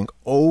string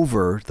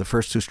over the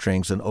first two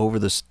strings and over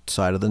the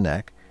side of the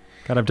neck.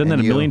 God, I've done that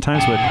a million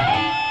times.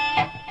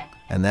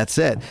 And that's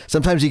it.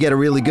 Sometimes you get a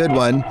really good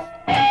one.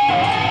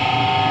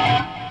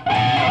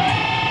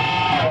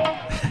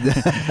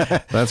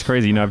 That's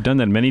crazy. I've done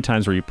that many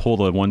times where you pull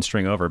the one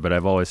string over, but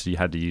I've always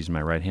had to use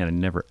my right hand. I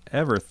never,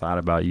 ever thought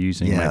about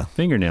using my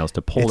fingernails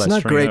to pull that string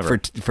over. It's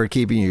not great for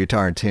keeping your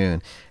guitar in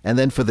tune. And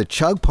then for the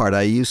chug part,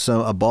 I use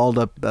a balled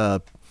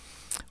up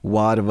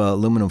wad of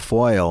aluminum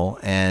foil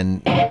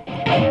and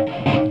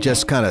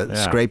just kind of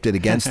scraped it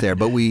against there.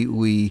 But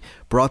we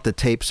brought the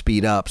tape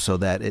speed up so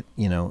that it,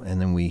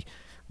 and then we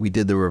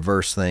did the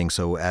reverse thing.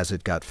 So as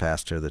it got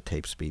faster, the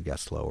tape speed got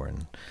slower,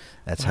 and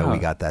that's how we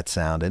got that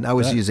sound. And I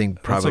was using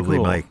probably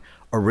my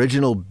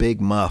original Big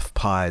Muff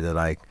Pi that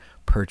I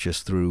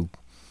purchased through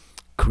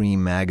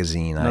Cream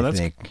magazine, I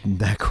think,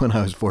 back when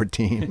I was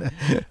 14.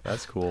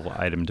 That's a cool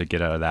item to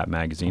get out of that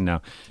magazine.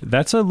 Now,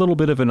 that's a little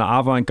bit of an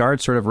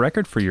avant-garde sort of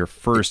record for your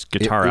first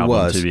guitar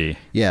album to be.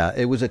 Yeah,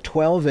 it was a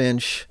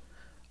 12-inch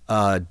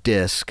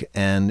disc,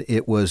 and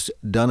it was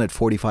done at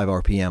 45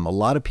 RPM. A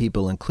lot of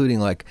people, including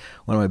like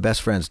one of my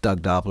best friends,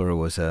 Doug Doppler,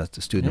 was a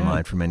student of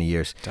mine for many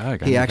years.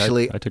 Doug, I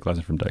took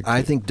lessons from Doug.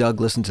 I think Doug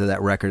listened to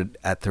that record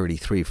at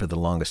 33 for the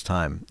longest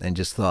time and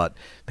just thought,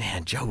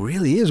 man, Joe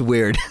really is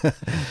weird,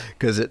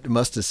 because it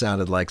must have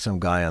sounded like some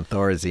guy on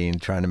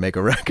Thorazine trying to make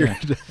a record.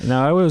 Yeah.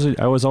 Now, I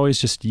was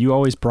always you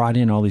always brought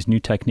in all these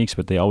new techniques,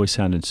 but they always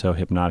sounded so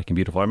hypnotic and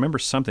beautiful. I remember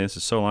something, this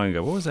is so long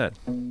ago. What was that?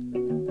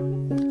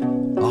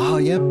 Oh,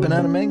 yeah,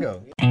 Banana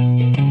Mango.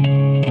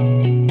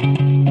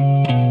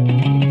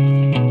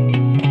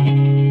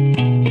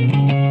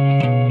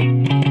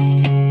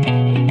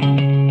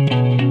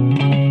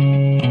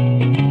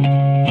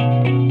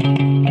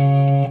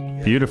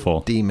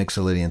 beautiful. D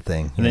Mixolydian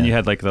thing. And then you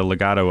had like the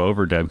legato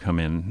overdub come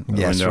in.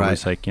 Yes, and it right.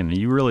 was like,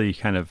 you really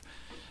kind of,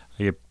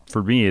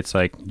 for me, it's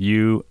like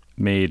you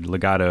made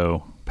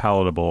legato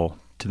palatable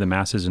to the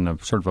masses in a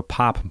sort of a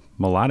pop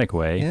melodic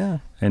way. Yeah.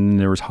 And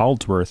there was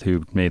Holdsworth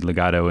who made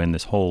legato in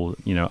this whole,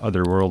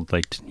 other world,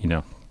 like,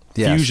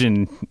 Yes.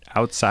 fusion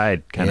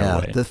outside kind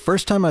of way. The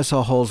first time I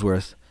saw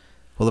Holdsworth,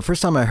 the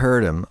first time I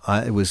heard him,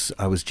 I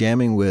was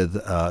jamming with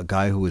a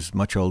guy who was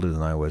much older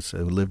than I was,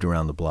 who lived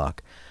around the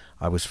block.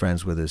 I was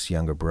friends with his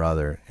younger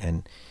brother,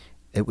 and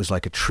it was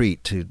like a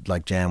treat to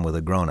like jam with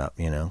a grown-up,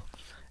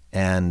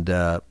 And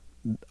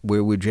we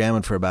were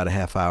jamming for about a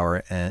half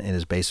hour in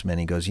his basement.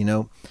 He goes,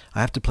 I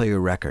have to play you a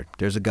record.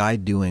 There's a guy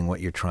doing what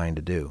you're trying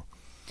to do.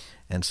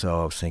 And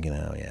so I was thinking,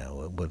 oh yeah,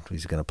 what,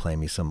 he's going to play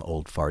me some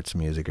old farts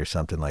music or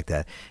something like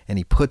that. And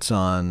he puts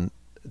on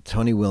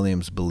Tony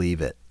Williams' Believe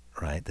It,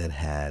 right, that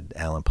had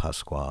Alan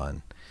Pasqua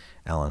and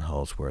Alan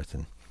Holdsworth.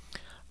 And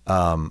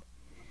I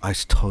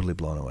was totally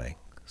blown away.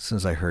 As soon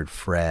as I heard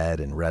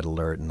Fred and Red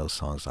Alert and those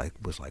songs, I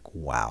was like,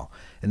 wow.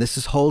 And this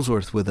is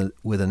Holdsworth with an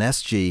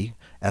SG,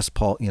 Les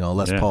Paul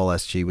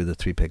SG with the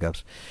 3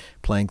 pickups,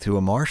 playing through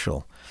a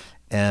Marshall.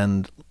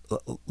 And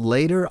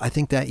later, I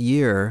think that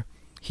year,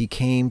 he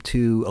came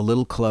to a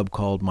little club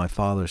called My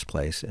Father's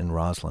Place in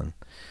Roslyn,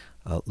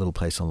 a little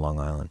place on Long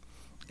Island.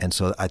 And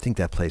so I think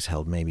that place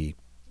held maybe,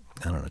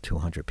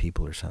 200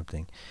 people or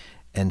something.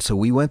 And so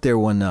we went there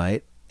one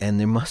night, and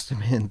there must have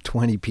been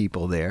 20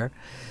 people there.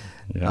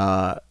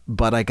 Yeah.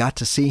 But I got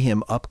to see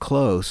him up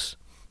close.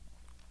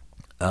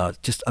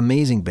 Just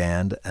amazing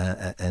band,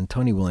 and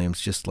Tony Williams,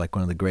 just like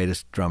one of the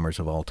greatest drummers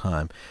of all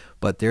time.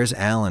 But there's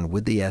Alan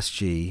with the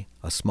SG,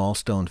 a small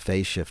stone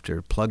phase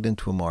shifter, plugged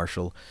into a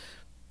Marshall.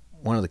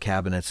 One of the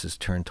cabinets is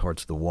turned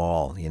towards the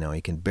wall.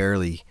 He can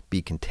barely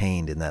be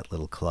contained in that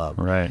little club.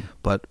 Right.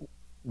 But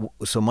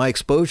so my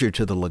exposure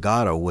to the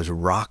legato was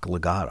rock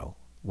legato,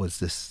 was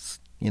this,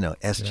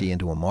 SG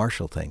into a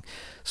Marshall thing.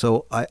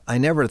 So I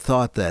never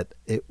thought that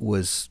it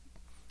was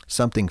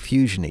something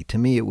fusiony. To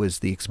me, it was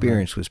the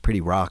experience was pretty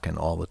rockin'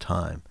 all the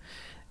time.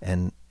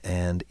 And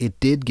it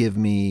did give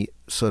me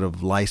sort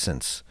of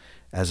license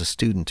as a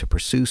student to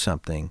pursue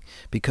something,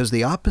 because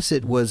the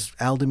opposite was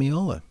Al Di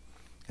Meola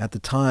at the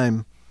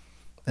time.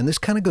 And this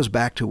kind of goes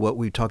back to what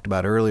we talked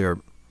about earlier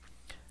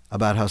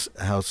about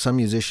how some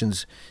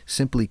musicians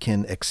simply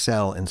can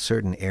excel in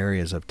certain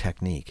areas of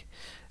technique.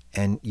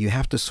 And you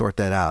have to sort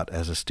that out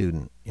as a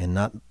student and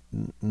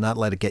not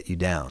let it get you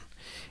down.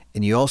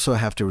 And you also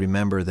have to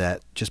remember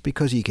that just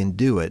because you can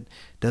do it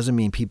doesn't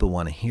mean people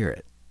want to hear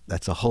it.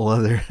 That's a whole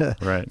other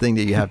thing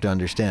that you have to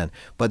understand.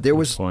 But there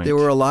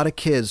were a lot of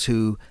kids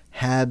who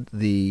had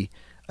the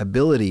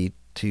ability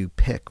to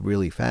pick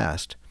really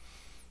fast,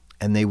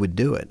 and they would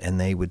do it, and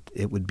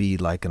it would be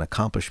like an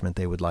accomplishment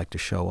they would like to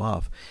show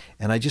off.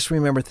 And I just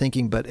remember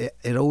thinking, but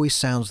it always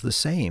sounds the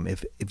same.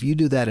 If you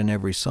do that in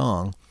every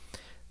song,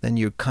 then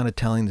you're kind of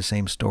telling the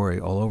same story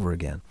all over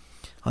again.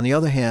 On the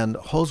other hand,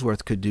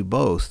 Holdsworth could do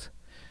both,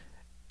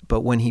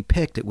 but when he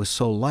picked, it was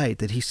so light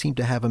that he seemed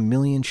to have a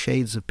million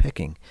shades of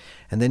picking.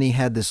 And then he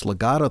had this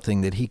legato thing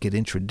that he could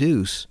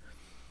introduce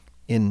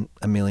in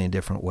a million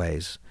different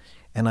ways.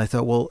 And I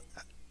thought, well,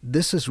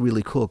 this is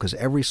really cool, because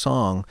every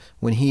song,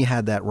 when he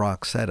had that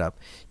rock setup,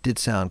 did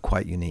sound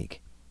quite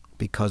unique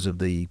because of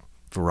the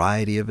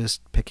variety of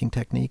his picking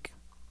technique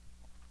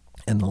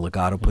and the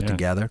legato put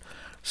together.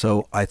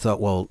 So I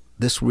thought, well,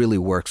 this really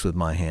works with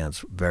my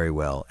hands very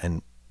well,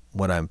 and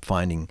what I'm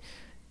finding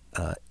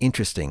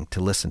interesting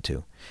to listen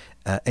to.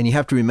 And you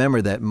have to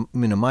remember that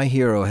my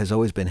hero has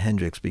always been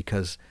Hendrix,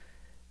 because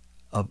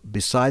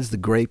besides the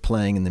great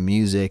playing and the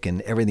music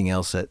and everything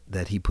else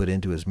that he put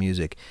into his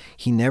music,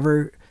 he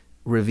never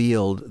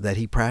revealed that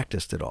he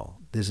practiced at all.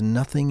 There's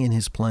nothing in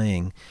his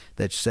playing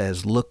that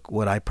says, look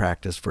what I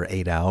practiced for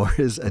 8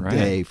 hours a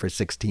day for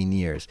 16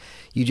 years.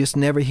 You just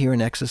never hear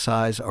an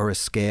exercise or a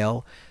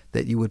scale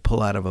that you would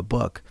pull out of a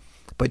book.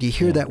 But you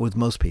hear that with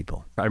most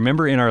people. I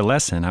remember in our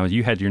lesson,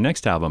 you had your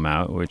next album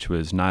out, which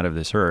was Not of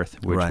This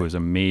Earth, which was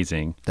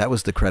amazing. That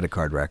was the credit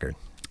card record.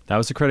 That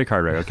was the credit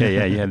card record. Okay,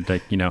 yeah, you had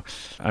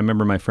I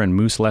remember my friend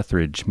Moose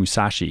Lethbridge,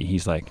 Musashi,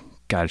 he's like,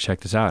 gotta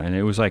check this out. And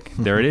it was like,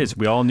 there it is.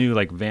 We all knew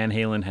like Van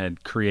Halen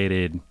had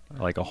created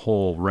like a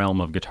whole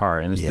realm of guitar.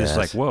 And this is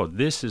like, whoa,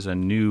 this is a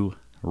new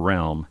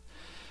realm.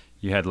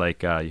 You had like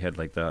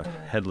the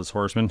Headless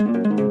Horseman.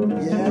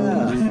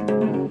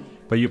 Yeah.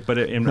 But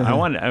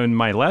in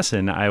my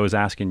lesson, I was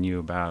asking you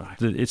about,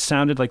 it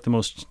sounded like the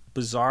most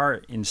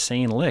bizarre,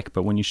 insane lick,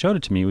 but when you showed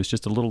it to me, it was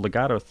just a little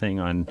legato thing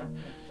on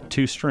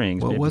 2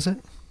 strings. What was it?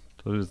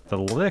 The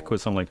lick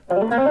was something like...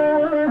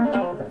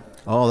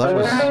 Oh,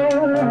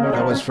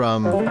 that was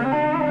from...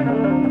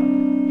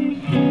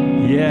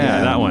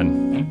 Yeah, that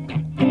one.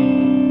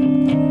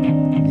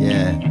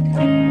 Yeah.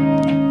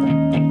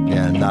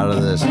 Yeah, not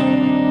of this.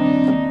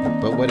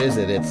 But what is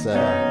it? It's...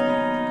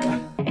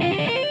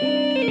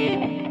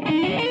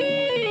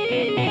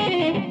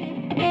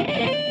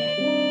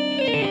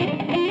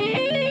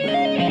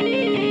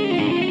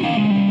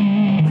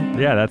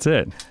 Yeah, that's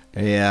it.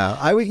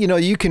 Yeah,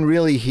 you can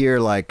really hear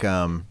like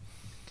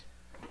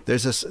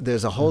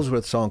There's a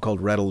Holsworth song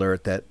called Red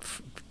Alert that,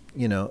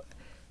 you know,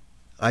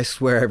 I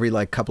swear every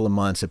like couple of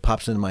months it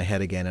pops into my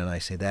head again, and I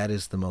say that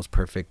is the most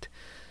perfect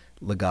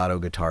legato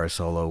guitar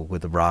solo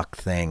with a rock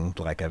thing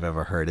like I've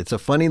ever heard. It's a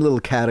funny little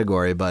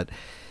category, but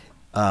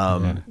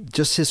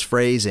just his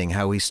phrasing,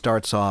 how he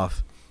starts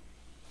off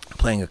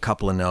playing a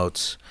couple of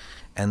notes,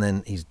 and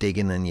then he's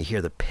digging, and you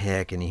hear the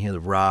pick, and you hear the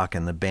rock,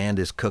 and the band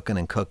is cooking,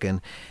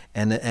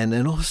 and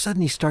then all of a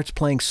sudden he starts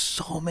playing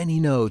so many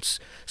notes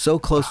so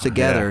close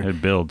together. Yeah,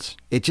 it builds.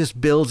 It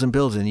just builds and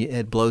builds, and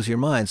it blows your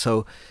mind.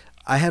 So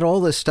I had all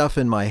this stuff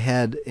in my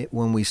head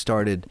when we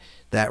started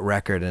that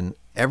record, and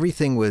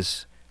everything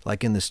was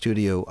like in the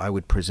studio. I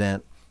would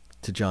present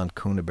to John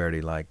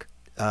Cuniberti like,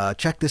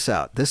 check this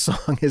out. This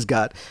song has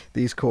got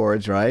these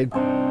chords, right?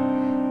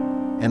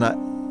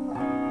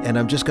 And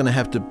I'm just going to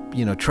have to,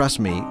 you know, trust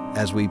me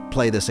as we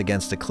play this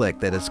against a click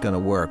that it's going to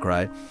work,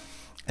 right?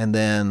 And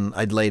then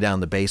I'd lay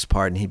down the bass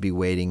part, and he'd be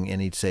waiting, and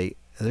he'd say,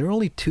 "Are there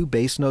only 2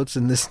 bass notes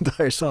in this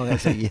entire song?"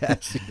 I'd say,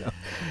 "Yes." You know?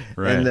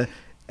 Right.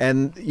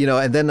 And you know,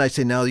 and then I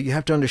say, "Now you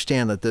have to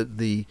understand that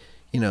the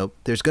you know,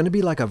 there's going to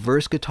be like a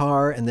verse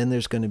guitar, and then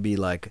there's going to be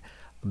like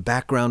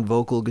background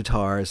vocal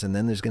guitars, and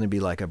then there's going to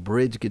be like a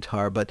bridge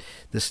guitar, but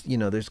this, you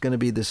know, there's going to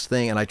be this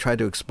thing." And I tried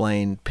to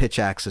explain pitch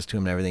axis to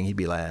him and everything. He'd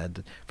be like,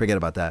 "Forget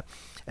about that."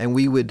 And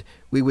we would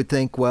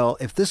think, well,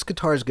 if this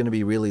guitar is going to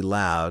be really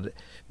loud,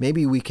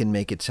 maybe we can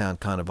make it sound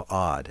kind of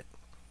odd.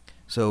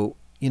 So,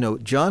 you know,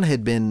 John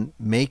had been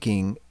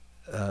making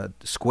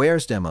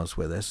Squares demos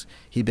with us.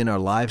 He'd been our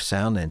live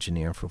sound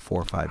engineer for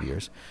 4 or 5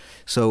 years.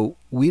 So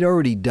we'd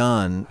already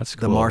done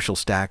the Marshall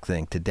Stack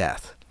thing to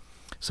death.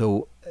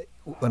 So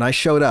when I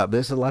showed up,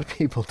 there's a lot of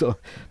people don't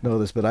know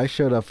this, but I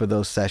showed up for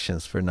those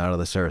sessions for Not of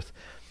This Earth,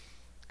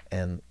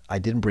 and I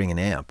didn't bring an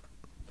amp.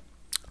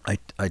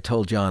 I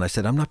told John, I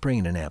said, "I'm not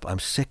bringing an amp. I'm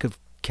sick of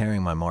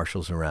carrying my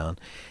Marshalls around,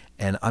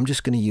 and I'm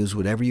just going to use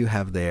whatever you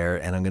have there,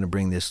 and I'm going to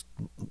bring this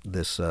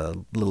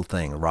little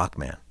thing, a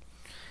Rockman."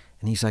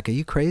 And he's like, "Are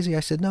you crazy?" I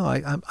said, "No,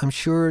 I'm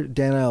sure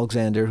Dan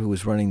Alexander, who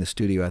was running the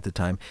studio at the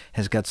time,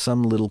 has got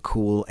some little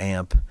cool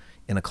amp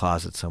in a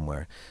closet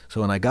somewhere."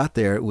 So when I got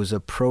there, it was a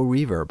Pro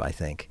Reverb, I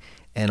think,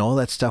 and all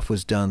that stuff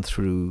was done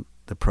through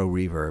the Pro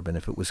Reverb, and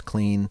if it was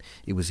clean,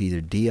 it was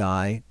either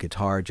DI,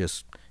 guitar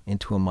just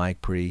into a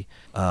mic pre,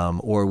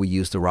 or we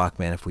used the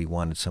Rockman if we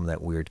wanted some of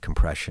that weird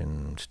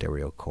compression,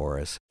 stereo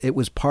chorus. It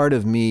was part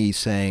of me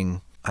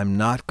saying, I'm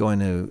not going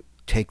to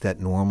take that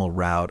normal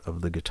route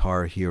of the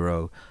Guitar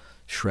Hero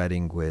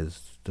shredding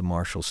with the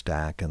Marshall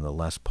Stack and the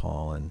Les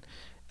Paul, and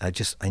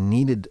I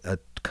needed a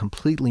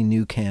completely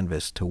new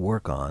canvas to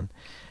work on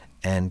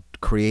and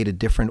create a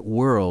different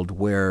world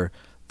where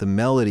the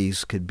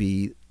melodies could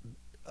be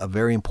a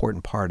very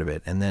important part of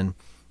it. And then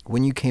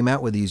when you came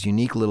out with these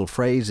unique little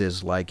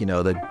phrases, like,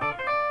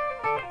 that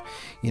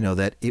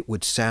it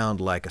would sound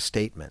like a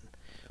statement.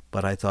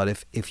 But I thought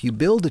if you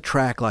build the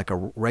track like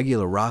a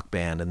regular rock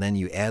band and then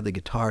you add the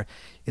guitar,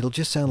 it'll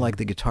just sound like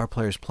the guitar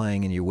player's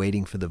playing and you're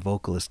waiting for the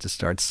vocalist to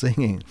start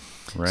singing.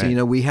 Right.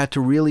 So, we had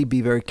to really be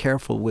very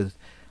careful with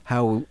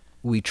how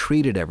we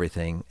treated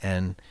everything.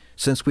 And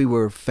since we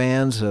were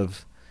fans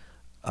of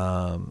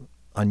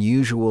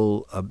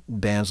unusual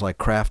bands like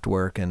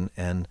Kraftwerk,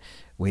 and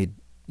we'd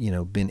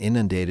been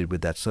inundated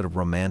with that sort of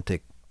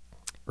romantic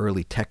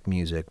early tech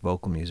music,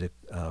 vocal music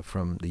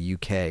from the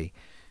UK.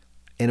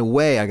 In a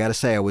way, I got to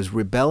say, I was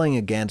rebelling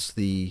against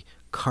the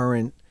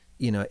current,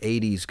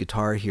 80s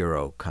Guitar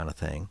Hero kind of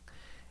thing.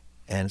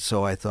 And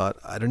so I thought,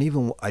 I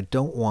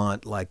don't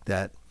want like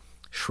that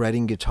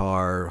shredding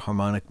guitar,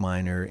 harmonic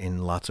minor in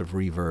lots of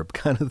reverb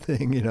kind of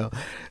thing,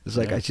 It's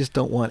like, I just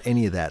don't want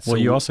any of that.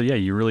 Well, so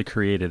you really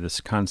created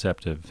this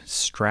concept of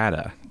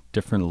strata,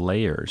 different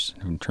layers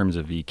in terms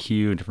of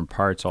EQ, different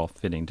parts all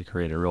fitting to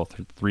create a real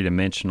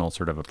three-dimensional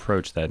sort of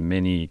approach that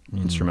many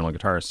instrumental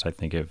guitarists, I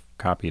think, have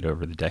copied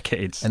over the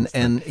decades. And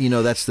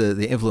that's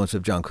the influence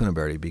of John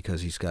Cuniberti,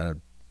 because he's got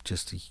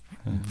just a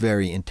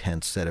very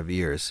intense set of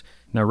ears.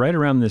 Now, right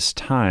around this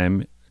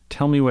time,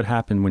 tell me what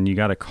happened when you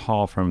got a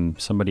call from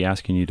somebody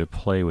asking you to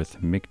play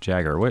with Mick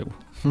Jagger. Wait,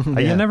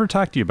 I never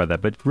talked to you about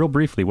that, but real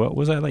briefly, what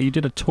was that like? You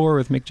did a tour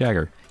with Mick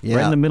Jagger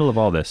right in the middle of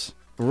all this.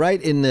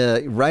 Right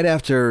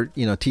after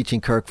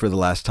teaching Kirk for the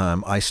last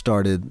time, I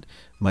started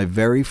my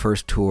very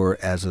first tour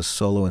as a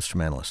solo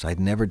instrumentalist. I'd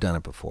never done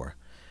it before,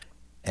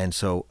 and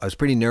so I was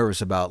pretty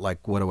nervous about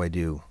what do I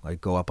do? I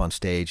go up on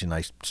stage and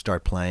I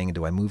start playing, and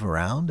do I move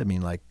around? I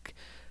mean,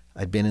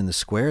 I'd been in the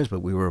Squares,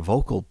 but we were a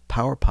vocal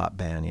power pop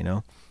band,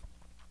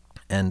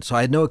 and so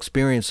I had no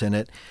experience in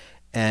it.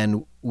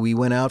 And we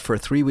went out for a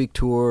 3-week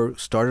tour,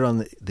 started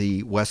on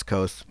the West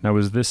Coast. Now,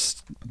 was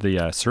this the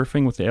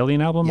Surfing with the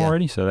Alien album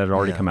already? So that had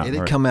already come out. It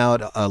had come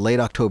out late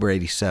October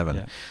 87.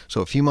 Yeah.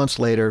 So a few months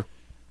later,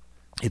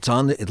 it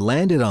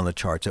landed on the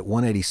charts at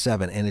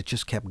 187, and it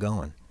just kept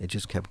going. It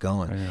just kept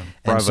going. Yeah.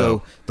 And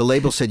so the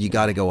label said, you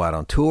got to go out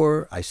on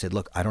tour. I said,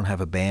 look, I don't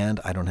have a band.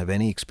 I don't have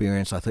any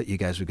experience. I thought you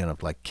guys were going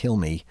to kill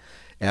me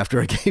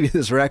after I gave you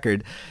this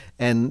record.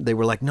 And they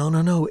were like,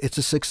 no, it's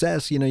a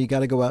success. You got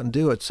to go out and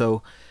do it.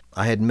 So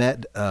I had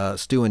met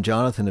Stu and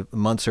Jonathan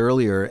months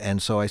earlier,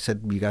 and so I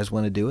said, "You guys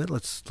want to do it?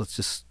 Let's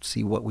just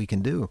see what we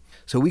can do."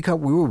 So we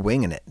were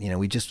winging it.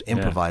 We just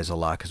improvised a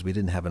lot because we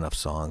didn't have enough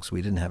songs.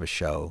 We didn't have a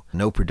show,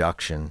 no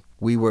production.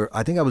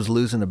 I think I was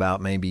losing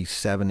about maybe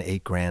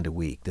 $7-8 grand a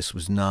week. This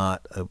was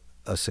not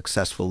a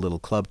successful little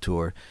club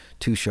tour,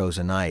 2 shows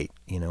a night,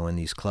 in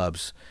these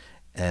clubs.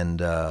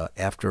 And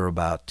after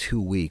about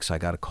 2 weeks, I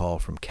got a call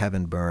from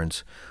Kevin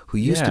Burns, who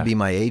used to be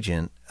my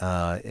agent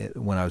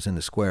when I was in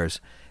the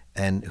Squares,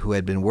 and who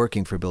had been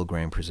working for Bill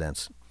Graham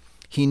Presents.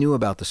 He knew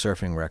about the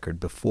surfing record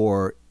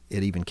before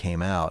it even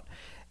came out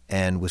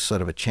and was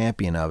sort of a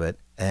champion of it.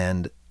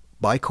 And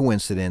by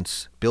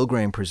coincidence, Bill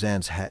Graham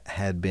Presents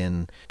had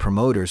been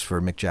promoters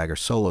for Mick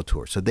Jagger's solo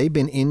tour. So they'd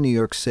been in New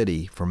York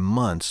City for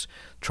months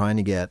trying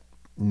to get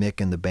Mick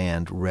and the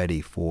band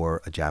ready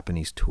for a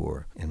Japanese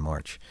tour in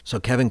March. So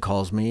Kevin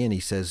calls me and he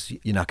says,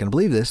 "You're not going to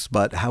believe this,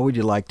 but how would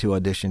you like to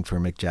audition for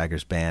Mick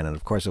Jagger's band?" And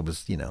of course it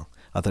was,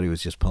 I thought he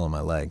was just pulling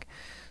my leg.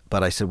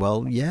 But I said,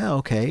 "Well, yeah,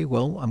 okay.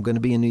 Well, I'm going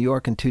to be in New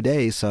York in 2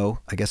 days, so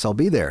I guess I'll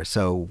be there."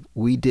 So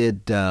we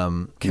did,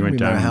 can't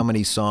remember how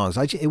many songs.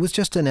 It was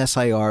just an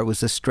SIR. It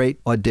was a straight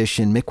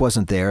audition. Mick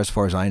wasn't there as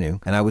far as I knew.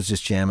 And I was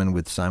just jamming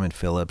with Simon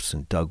Phillips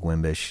and Doug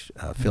Wimbish.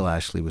 Phil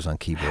Ashley was on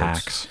keyboards.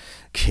 Hacks.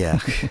 Yeah.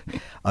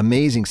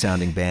 Amazing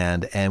sounding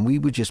band. And we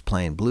were just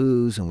playing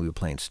blues, and we were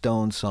playing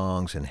Stone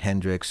songs and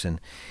Hendrix.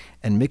 And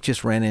Mick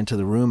just ran into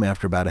the room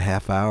after about a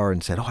half hour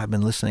and said, "Oh, I've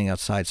been listening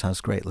outside.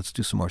 Sounds great. Let's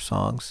do some more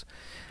songs."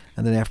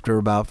 And then after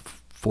about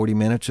 40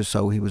 minutes or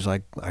so, he was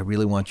like, "I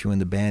really want you in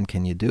the band.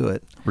 Can you do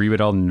it?" Were you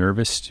at all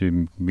nervous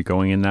to be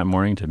going in that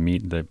morning to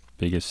meet the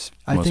biggest,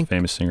 most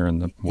famous singer in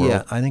the world?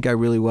 Yeah, I think I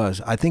really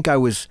was. I think I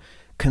was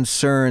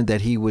concerned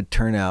that he would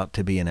turn out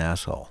to be an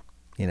asshole,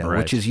 Right.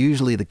 which is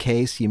usually the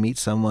case. You meet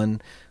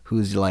someone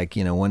who's like,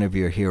 one of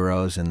your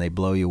heroes, and they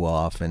blow you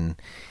off, and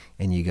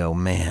you go,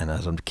 "Man, I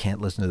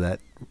can't listen to that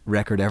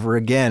record ever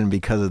again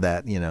because of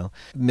that."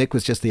 Mick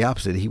was just the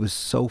opposite. He was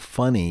so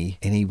funny,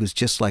 and he was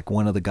just like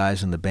one of the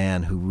guys in the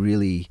band who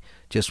really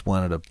just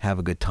wanted to have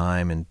a good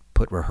time and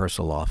put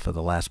rehearsal off for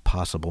the last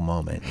possible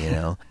moment,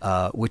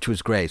 which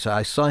was great. So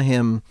I saw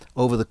him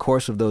over the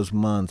course of those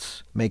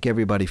months make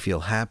everybody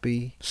feel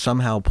happy,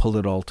 somehow pull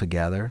it all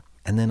together.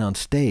 And then on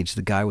stage,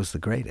 the guy was the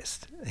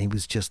greatest. He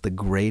was just the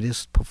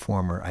greatest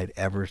performer I'd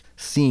ever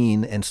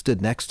seen and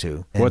stood next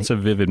to. And What's a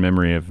vivid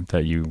memory of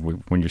that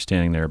when you're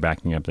standing there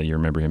backing up, that you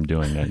remember him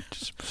doing that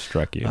just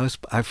struck you?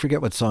 I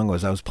forget what song it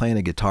was. I was playing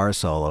a guitar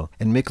solo,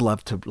 and Mick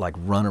loved to like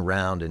run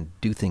around and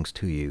do things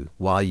to you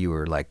while you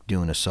were like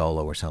doing a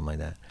solo or something like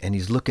that. And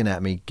he's looking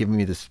at me, giving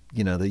me this,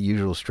 the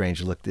usual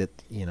strange look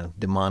that,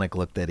 demonic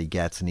look that he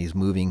gets, and he's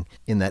moving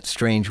in that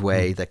strange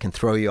way that can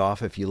throw you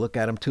off if you look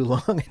at him too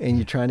long and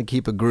you're trying to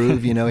keep a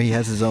groove. He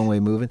has his own way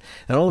moving.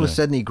 And all of a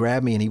sudden he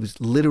grabbed me and he was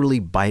literally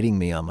biting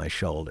me on my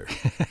shoulder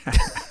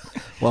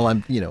while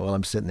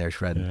I'm sitting there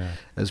shredding. Yeah.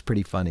 It was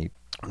pretty funny.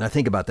 When I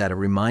think about that, it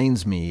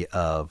reminds me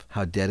of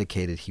how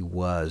dedicated he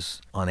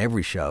was on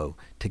every show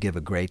to give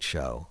a great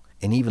show.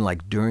 And even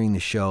like during the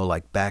show,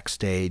 like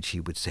backstage, he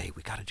would say,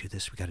 "We got to do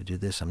this. We got to do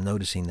this. I'm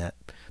noticing that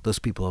those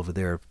people over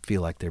there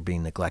feel like they're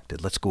being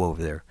neglected. Let's go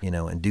over there,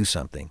 and do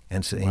something."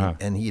 And so, wow.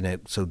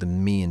 So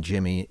then me and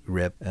Jimmy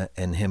Rip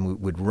and him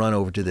would run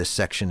over to this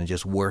section and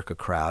just work a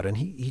crowd. And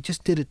he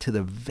just did it to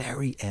the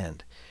very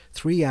end,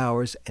 3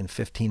 hours and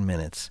 15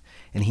 minutes.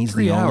 And he's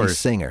the only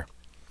singer.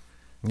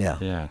 Yeah.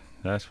 Yeah.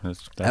 That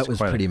was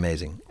pretty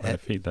amazing.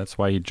 That's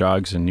why he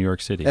jogs in New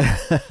York City.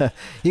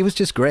 He was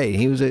just great.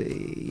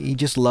 He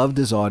just loved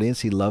his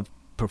audience. He loved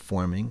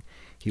performing.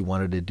 He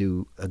wanted to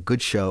do a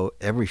good show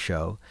every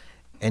show,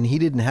 and he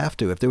didn't have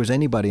to. If there was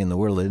anybody in the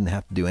world that didn't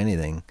have to do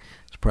anything,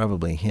 it's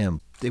probably him.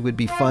 It would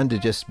be fun to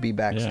just be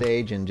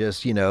backstage and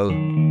just, if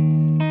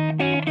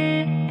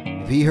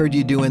he heard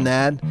you doing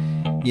that,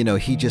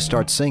 he'd just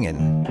start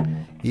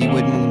singing. He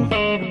wouldn't.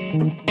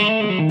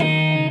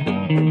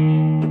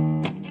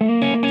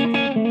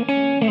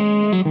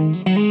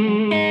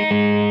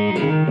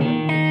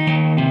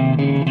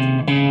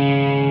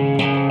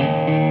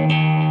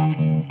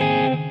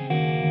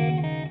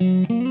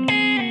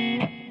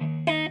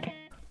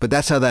 But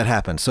that's how that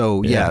happened.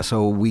 So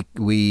so we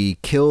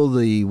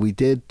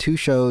did 2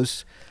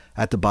 shows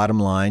at the Bottom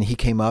Line. He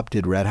came up,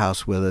 did Red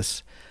House with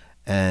us,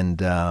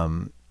 and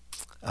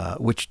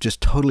which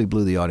just totally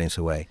blew the audience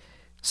away.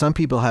 Some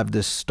people have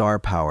this star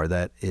power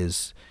that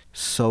is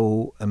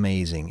so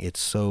amazing.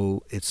 It's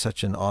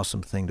such an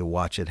awesome thing to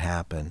watch it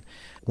happen.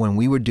 When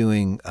we were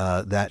doing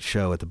that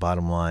show at the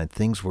Bottom Line,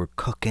 things were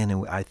cooking,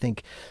 and I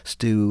think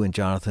Stu and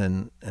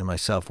Jonathan and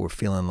myself were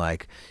feeling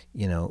like,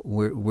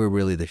 we're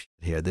really the shit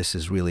here. This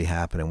is really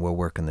happening. We're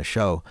working the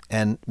show.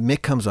 And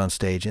Mick comes on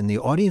stage, and the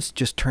audience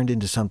just turned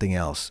into something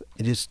else.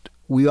 I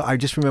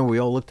just remember we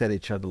all looked at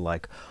each other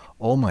like,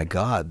 oh my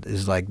God,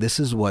 this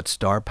is what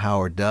star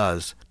power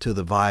does to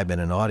the vibe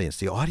in an audience.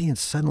 The audience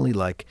suddenly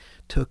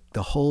took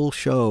the whole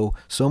show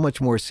so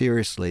much more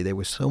seriously. They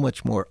were so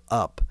much more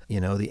up,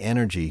 the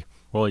energy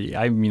Well,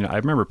 I mean, I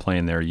remember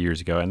playing there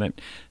years ago, and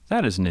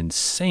that is an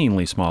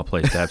insanely small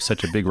place to have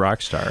such a big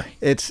rock star.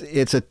 It's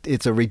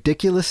a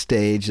ridiculous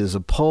stage. There's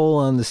a pole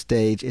on the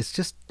stage. It's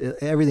just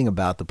everything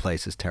about the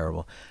place is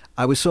terrible.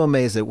 I was so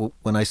amazed that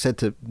when I said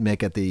to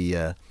Mick at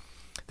the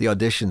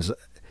auditions,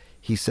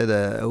 he said,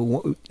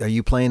 "Are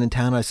you playing in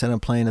town?" I said, "I'm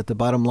playing at the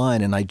Bottom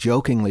Line," and I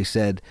jokingly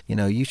said,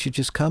 "You should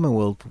just come and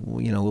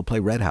we'll play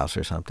Red House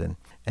or something."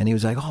 And he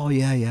was like, "Oh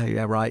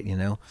yeah, right."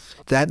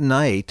 That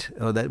night,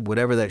 or that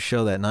whatever that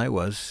show that night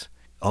was,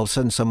 all of a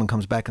sudden someone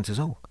comes back and says,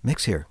 "Oh,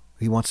 Mick's here.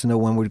 He wants to know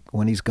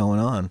when he's going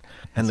on."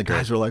 And the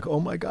guys were like, "Oh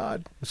my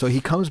God!" So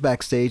he comes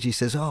backstage. He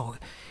says, "Oh,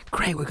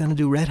 great, we're going to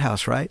do Red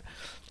House, right?"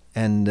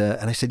 And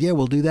I said, "Yeah,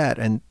 we'll do that."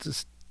 And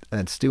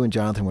Stu and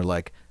Jonathan were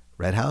like,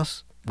 "Red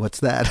House? What's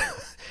that?"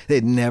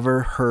 They'd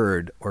never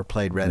heard or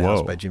played Red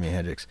House by Jimi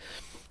Hendrix.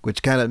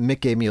 Which kind of,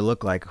 Mick gave me a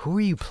look like, who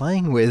are you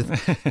playing with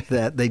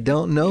that they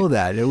don't know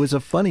that? It was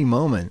a funny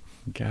moment.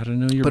 Gotta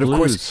know your blues. But of blues.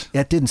 course,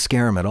 that didn't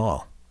scare him at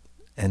all.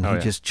 And he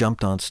just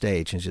jumped on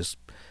stage and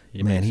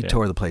he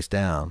tore the place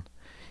down.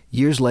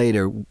 Years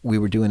later, we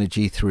were doing a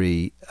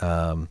G3.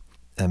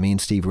 Me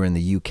and Steve were in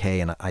the UK,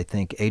 and I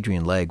think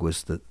Adrian Legg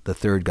was the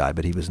third guy,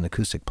 but he was an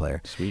acoustic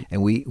player. Sweet.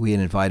 And we had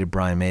invited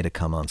Brian May to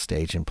come on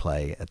stage and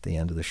play at the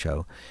end of the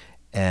show.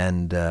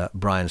 And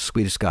Brian's the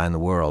sweetest guy in the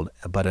world,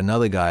 but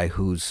another guy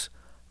whose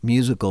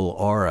musical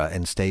aura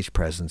and stage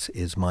presence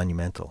is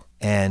monumental.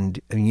 And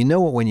you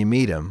know it when you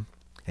meet him,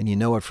 and you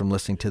know it from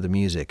listening to the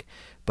music,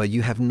 but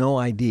you have no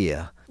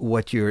idea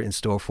what you're in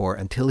store for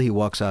until he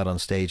walks out on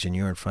stage and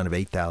you're in front of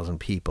 8,000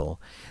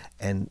 people,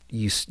 and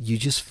you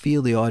just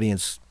feel the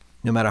audience,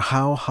 no matter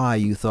how high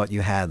you thought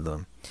you had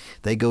them,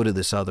 they go to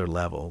this other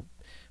level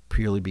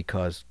purely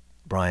because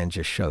Brian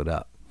just showed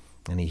up.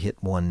 And he hit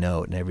one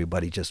note, and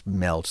everybody just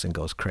melts and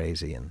goes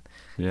crazy. And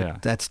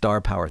that star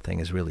power thing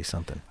is really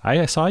something.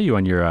 I saw you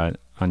on your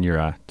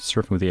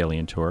Surfing with the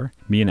Alien tour.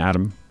 Me and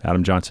Adam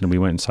Johnson, we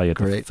went and saw you at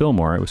the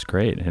Fillmore. It was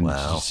great. And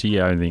wow. Did you see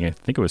everything? I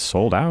think it was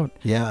sold out.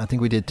 Yeah, I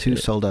think we did 2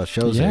 sold-out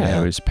shows. Yeah,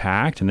 it was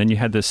packed. And then you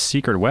had this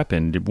secret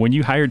weapon. When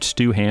you hired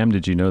Stu Hamm,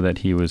 did you know that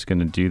he was going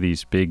to do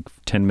these big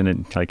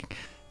 10-minute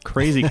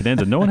crazy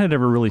cadenza? No one had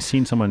ever really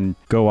seen someone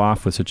go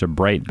off with such a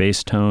bright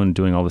bass tone,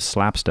 doing all the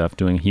slap stuff,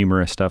 doing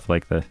humorous stuff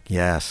like the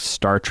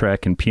Star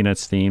Trek and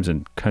Peanuts themes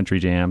and country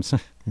jams.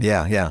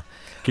 Yeah.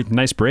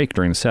 Nice break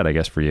during the set, I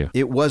guess, for you.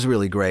 It was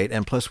really great,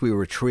 and plus we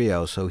were a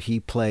trio, so he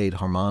played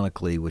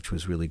harmonically, which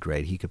was really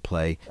great. He could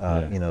play,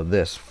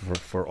 this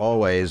for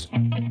Always.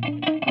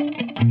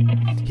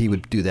 He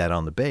would do that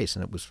on the bass,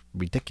 and it was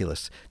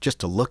ridiculous just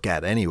to look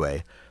at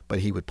anyway. But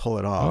he would pull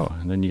it off. Oh,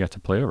 and then you got to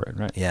play over it,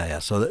 right? Yeah.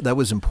 So that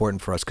was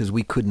important for us because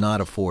we could not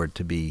afford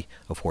to be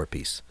a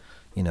 4-piece.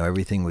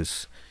 Everything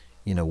was,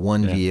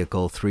 one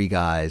vehicle, 3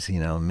 guys,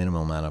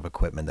 minimal amount of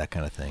equipment, that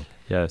kind of thing.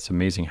 Yeah, it's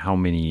amazing how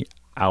many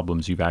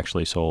albums you've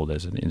actually sold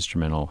as an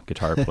instrumental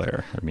guitar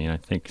player. I mean, I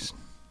think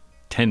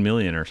 10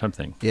 million or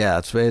something.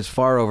 Yeah, it's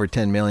far over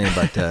 10 million,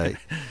 but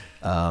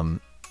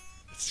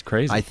it's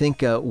crazy. I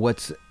think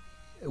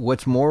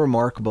what's more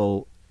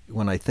remarkable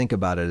when I think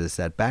about it is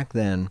that back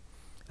then,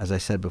 as I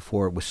said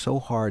before, it was so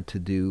hard to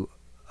do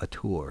a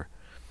tour.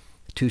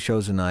 2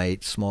 shows a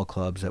night, small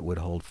clubs that would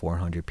hold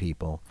 400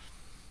 people.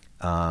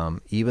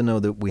 Even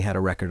though that we had a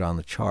record on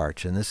the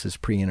charts, and this is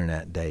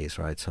pre-internet days,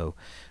 right? So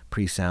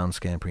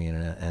pre-SoundScan,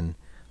 pre-internet, and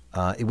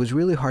it was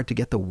really hard to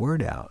get the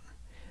word out.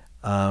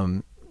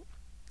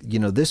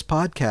 This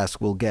podcast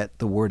will get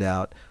the word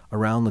out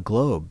around the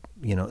globe,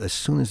 as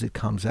soon as it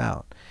comes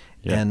out.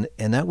 Yeah.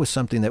 And that was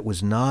something that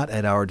was not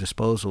at our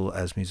disposal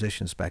as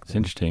musicians back then. It's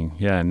interesting.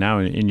 Yeah, now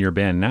in your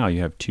band now,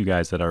 you have 2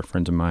 guys that are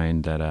friends of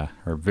mine that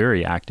are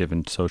very active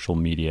in social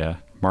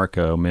media,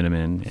 Marco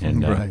Miniman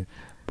and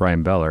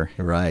Brian Beller.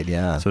 Right,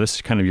 yeah. So this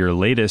is kind of your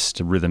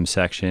latest rhythm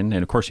section.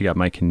 And of course you got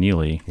Mike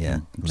Keneally. Yeah,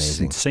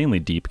 amazing. Insanely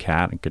deep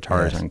cat and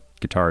guitars on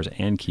guitars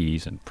and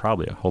keys and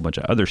probably a whole bunch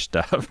of other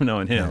stuff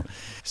knowing him. Yeah.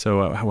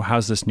 So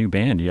how's this new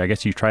band? I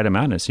guess you tried him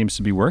out and it seems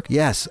to be working.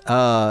 Yes.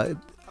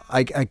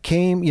 I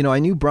came, I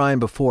knew Brian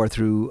before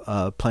through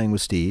playing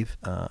with Steve.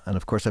 And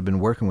of course, I've been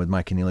working with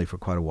Mike Keneally for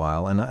quite a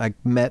while. And I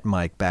met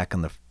Mike back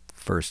on the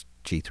first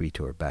G3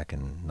 tour back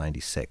in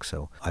 '96.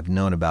 So I've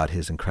known about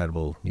his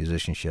incredible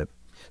musicianship.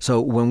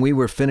 So when we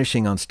were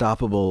finishing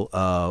Unstoppable,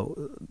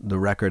 the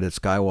record at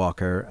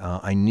Skywalker,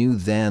 I knew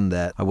then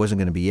that I wasn't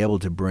going to be able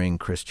to bring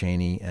Chris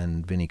Chaney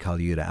and Vinnie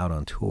Colaiuta out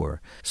on tour.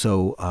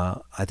 So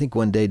I think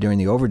one day during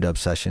the overdub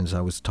sessions,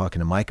 I was talking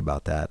to Mike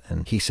about that,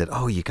 and he said,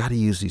 "Oh, you got to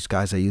use these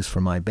guys I use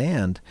for my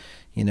band,"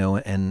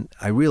 and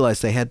I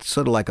realized they had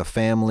sort of like a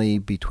family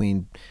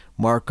between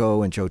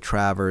Marco and Joe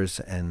Travers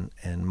and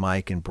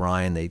Mike and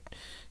Brian. They,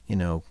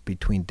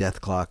 between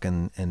Death Clock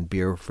and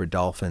Beer for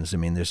Dolphins, I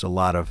mean, there's a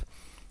lot of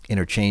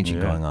interchanging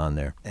going on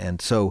there.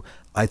 And so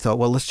I thought,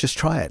 well, let's just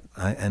try it.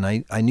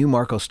 I knew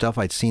Marco's stuff.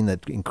 I'd seen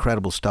that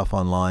incredible stuff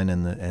online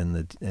and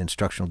the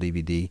instructional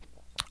DVD.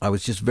 I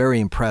was just very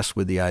impressed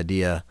with the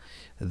idea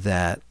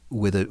that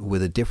with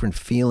a different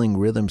feeling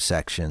rhythm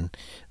section,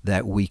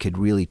 that we could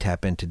really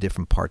tap into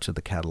different parts of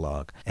the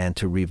catalog and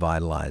to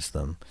revitalize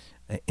them.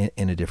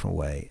 in a different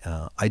way.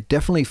 I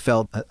definitely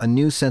felt a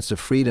new sense of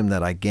freedom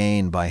that I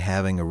gained by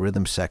having a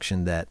rhythm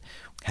section that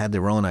had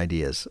their own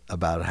ideas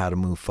about how to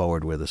move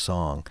forward with a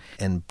song,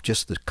 and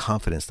just the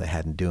confidence they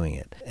had in doing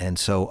it. And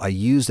so I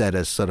used that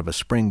as sort of a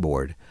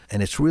springboard,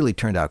 and it's really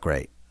turned out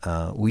great.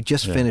 We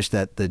just finished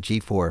the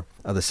G4,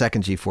 the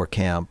second G4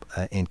 camp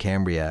in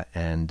Cambria,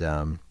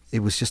 and it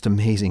was just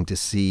amazing to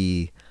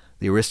see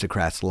the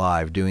Aristocrats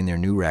live doing their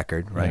new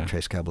record, right? Yeah.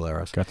 Tres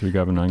Caballeros. Guthrie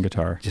Govan on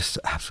guitar. Just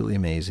absolutely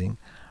amazing.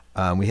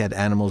 We had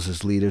Animals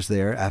as leaders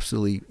there,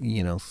 absolutely,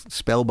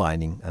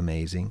 spellbinding,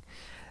 amazing.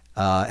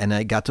 And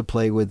I got to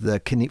play with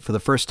for the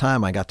first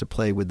time. I got to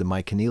play with the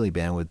Mike Keneally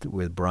band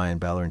with Brian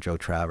Beller and Joe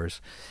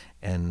Travers,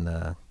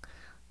 and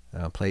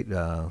played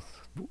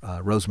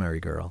Rosemary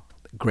Girl.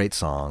 Great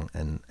song,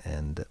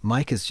 and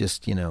Mike is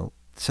just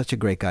such a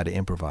great guy to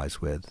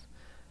improvise with.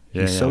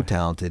 He's so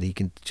talented. He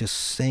can just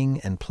sing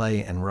and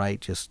play and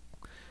write just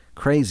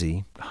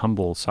crazy.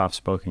 Humble,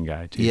 soft-spoken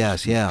guy, too.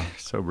 Yes, yeah.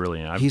 So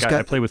brilliant.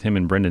 I played with him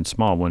and Brendan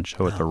Small one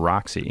show at the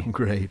Roxy.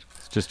 Great.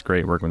 It's just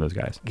great working with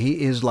those guys.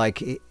 He is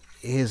like,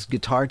 his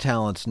guitar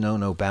talents know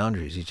no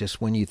boundaries. He just,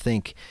 when you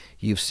think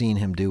you've seen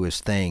him do his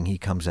thing, he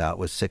comes out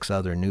with 6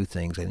 other new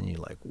things, and you're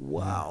like,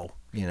 wow,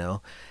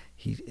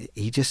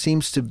 He just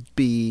seems to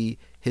be,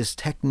 his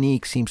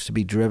technique seems to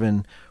be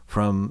driven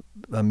from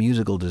a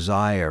musical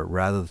desire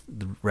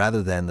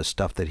rather than the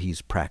stuff that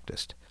he's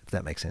practiced, if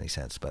that makes any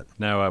sense. But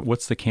now,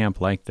 what's the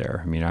camp like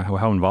there? I mean,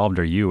 how involved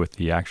are you with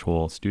the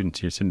actual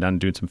students? You're sitting down and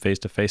doing some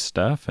face-to-face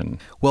stuff?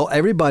 Well,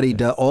 everybody,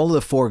 all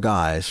the 4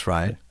 guys,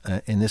 right?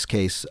 In this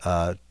case,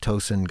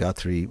 Tosin,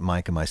 Guthrie,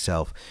 Mike, and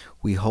myself,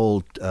 we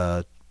hold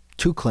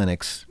 2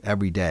 clinics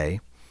every day.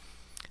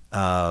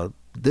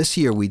 This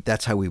year,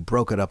 that's how we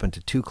broke it up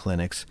into 2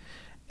 clinics,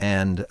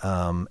 and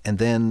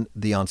then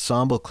the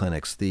ensemble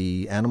clinics,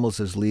 the Animals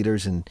as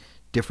leaders in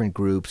different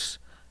groups,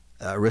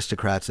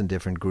 Aristocrats in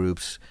different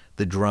groups.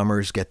 The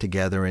drummers get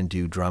together and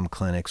do drum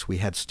clinics. We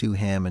had Stu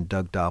Hamm and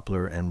Doug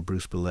Doppler and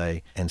Bruce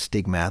Boulay and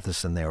Stig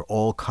Matheson there,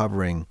 all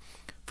covering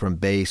from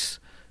bass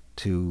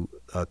to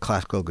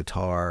classical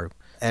guitar.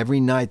 Every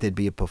night there'd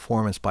be a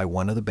performance by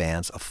one of the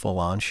bands, a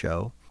full-on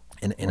show,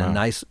 in a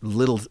nice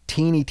little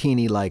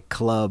teeny like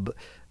club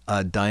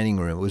dining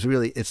room.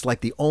 It's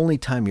like the only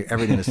time you're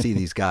ever going to see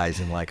these guys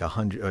in like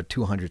 100 or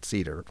 200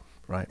 seater,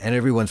 right? And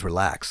everyone's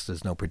relaxed.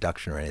 There's no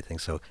production or anything,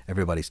 so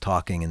everybody's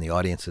talking, and the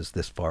audience is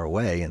this far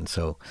away, and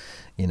so,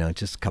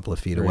 just a couple of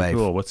feet away.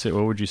 Cool. What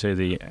would you say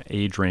the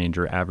age range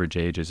or average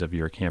ages of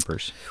your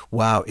campers?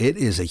 Wow, it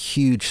is a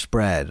huge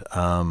spread.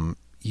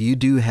 You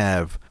do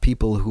have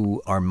people who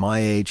are my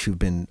age who've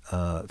been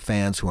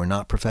fans who are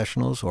not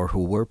professionals or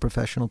who were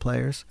professional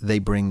players. They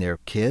bring their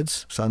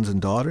kids, sons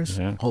and daughters.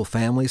 Yeah. Whole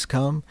families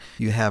come.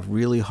 You have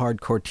really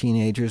hardcore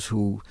teenagers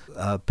who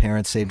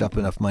parents saved up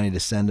enough money to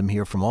send them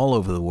here from all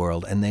over the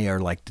world, and they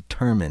are like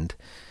determined,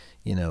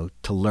 to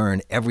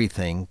learn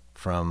everything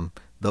from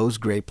those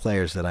great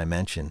players that I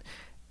mentioned.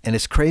 And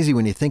it's crazy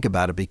when you think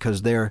about it,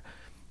 because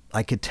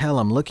I could tell,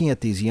 I'm looking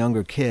at these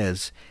younger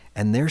kids,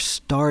 and they're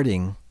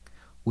starting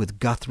with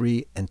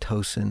Guthrie and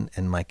Tosin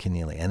and Mike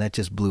Keneally, and that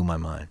just blew my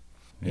mind.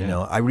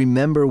 Yeah. I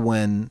remember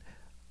when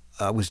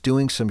I was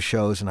doing some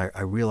shows, and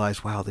I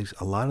realized, wow,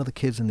 a lot of the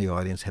kids in the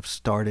audience have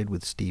started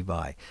with Steve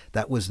Vai.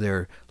 That was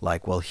their,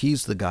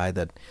 he's the guy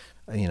that,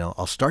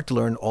 I'll start to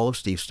learn all of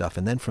Steve's stuff,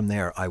 and then from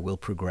there I will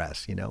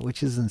progress,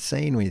 which is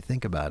insane when you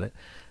think about it,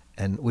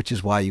 and which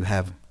is why you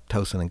have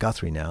Tosin and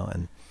Guthrie now.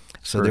 And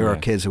so there are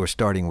kids who are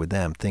starting with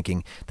them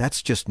thinking,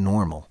 that's just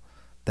normal.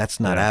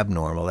 That's not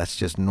abnormal. That's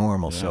just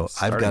normal. So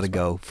I've got to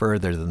go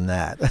further than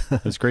that.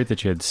 It's great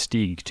that you had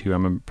Stig, too.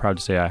 I'm proud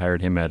to say I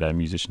hired him at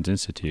Musicians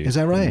Institute. Is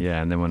that right?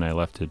 Yeah, and then when I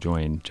left to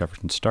join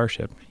Jefferson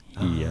Starship,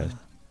 he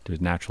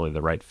was naturally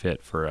the right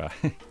fit for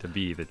to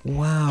be the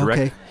director.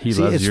 Okay. He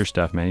loves your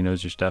stuff, man. He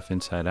knows your stuff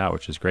inside out,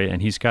 which is great.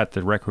 And he's got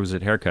the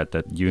requisite haircut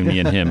that you and me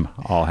and him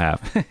all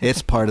have.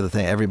 It's part of the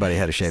thing. Everybody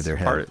had to shave their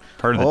head.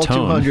 Part of the all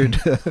tone. All 200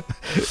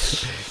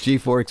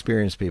 G4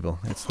 experienced people.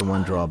 That's the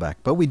one drawback.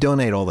 But we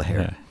donate all the hair.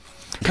 Yeah.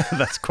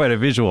 That's quite a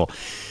visual.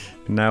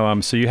 Now,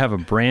 so you have a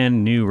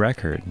brand new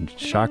record,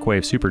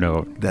 Shockwave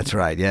Supernova. That's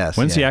right, yes.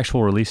 When's the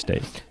actual release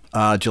date?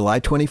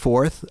 July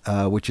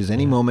 24th, which is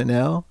any moment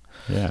now.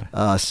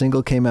 Yeah.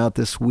 Single came out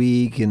this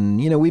week, and,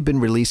 we've been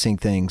releasing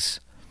things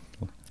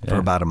for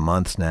about a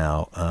month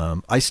now.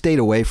 I stayed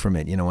away from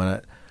it.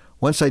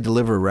 Once I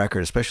deliver a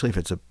record, especially if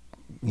it's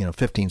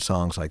 15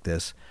 songs like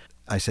this,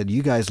 I said,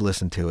 you guys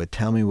listen to it.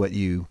 Tell me what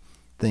you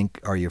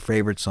think are your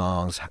favorite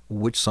songs,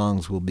 which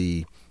songs will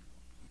be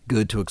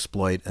good to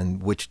exploit,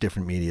 and which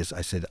different medias.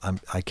 I said,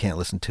 I can't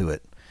listen to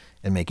it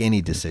and make any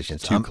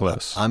decisions. It's too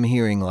close. I'm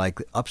hearing like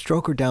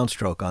upstroke or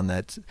downstroke on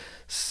that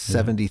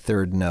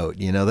 73rd note.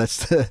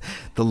 That's the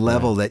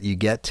level that you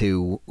get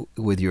to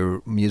with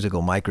your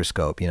musical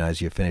microscope,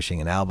 as you're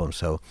finishing an album.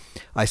 So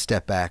I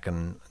stepped back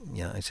and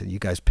I said, you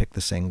guys pick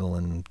the single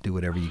and do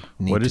whatever you need to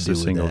do with it. What is the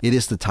single? It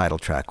is the title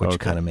track, which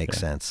kind of makes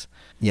sense.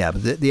 Yeah,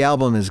 but the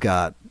album has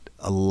got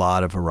a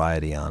lot of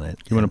variety on it.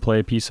 You want to play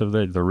a piece of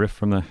the riff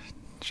from the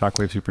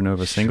Shockwave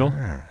Supernova single?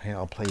 Sure. Here,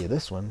 I'll play you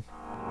this one.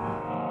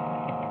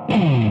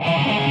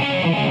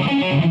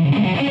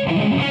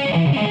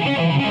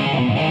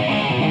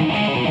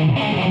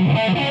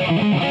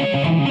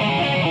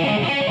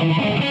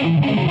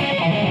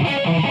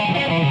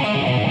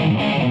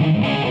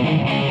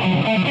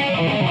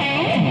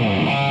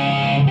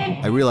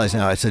 I realize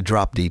now it's a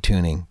drop D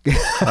tuning.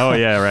 Oh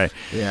yeah, right.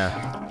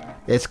 Yeah.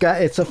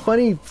 It's a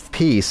funny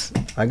piece.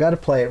 I got to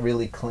play it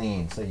really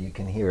clean so you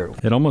can hear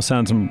it. It almost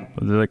sounds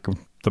like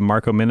the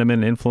Marco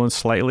Miniman influence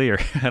slightly, or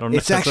I don't know.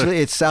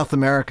 It's South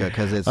America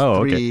because it's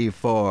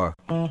 3/4.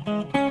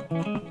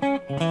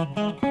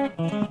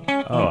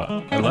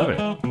 Oh, I love it.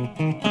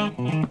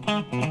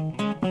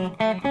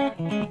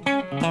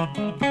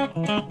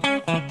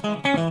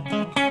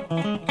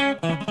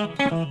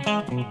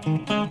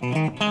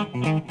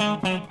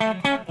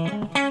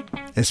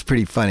 It's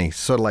pretty funny,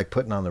 sort of like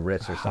putting on the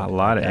Ritz or something. A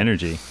lot of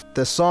energy.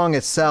 The song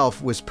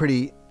itself was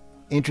pretty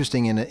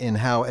interesting in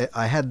how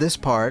I had this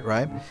part,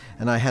 right?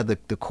 And I had the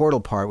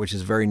chordal part, which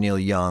is very Neil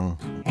Young.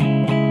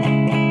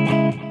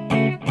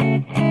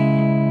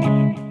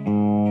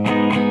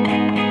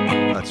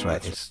 That's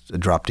right, it's a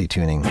drop D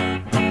tuning.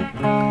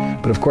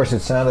 But of course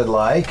it sounded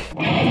like...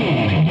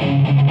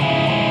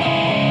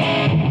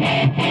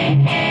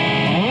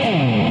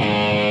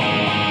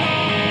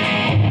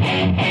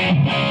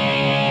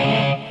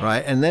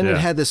 Right, and then it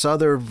had this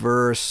other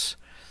verse,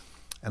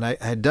 and I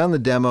had done the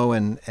demo,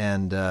 and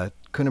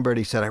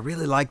Cunninberti said, I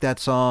really like that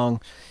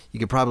song. You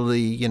could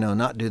probably,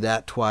 not do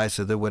that twice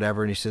or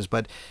whatever. And he says,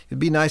 but it'd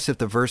be nice if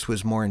the verse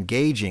was more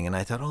engaging. And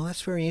I thought, oh,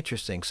 that's very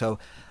interesting. So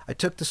I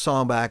took the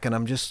song back, and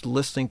I'm just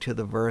listening to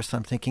the verse.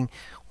 I'm thinking,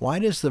 why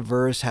does the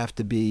verse have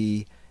to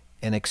be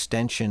an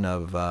extension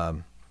of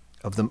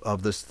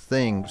this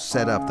thing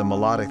set up, the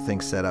melodic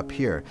thing set up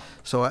here?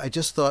 So I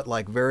just thought,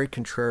 like, very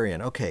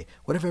contrarian. Okay,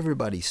 what if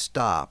everybody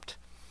stopped?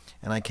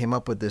 And I came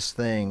up with this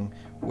thing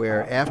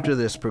where after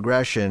this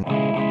progression,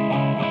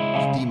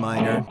 D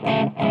minor,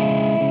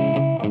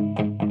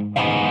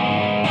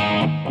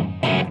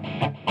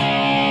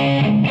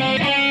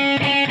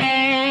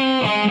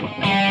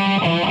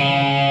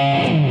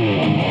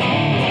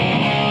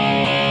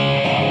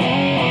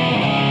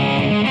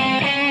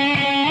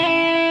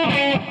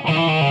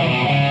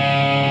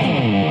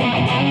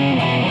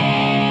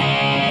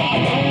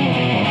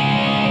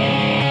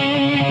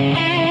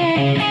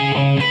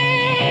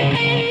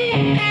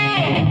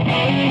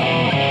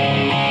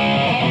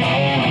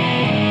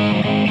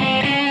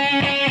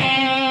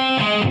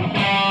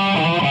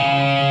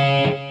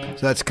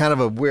 so that's kind of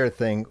a weird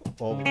thing.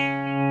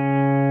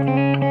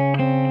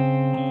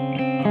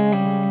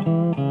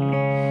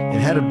 It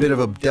had a bit of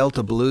a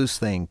Delta blues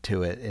thing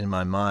to it in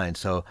my mind.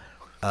 So,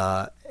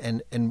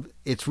 and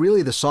it's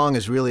really, the song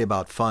is really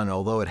about fun,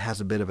 although it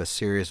has a bit of a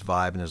serious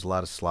vibe and there's a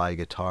lot of slide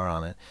guitar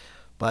on it.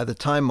 By the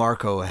time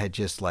Marco had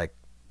just like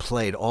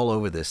played all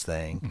over this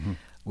thing,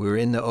 we were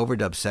in the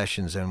overdub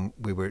sessions and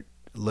we were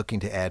looking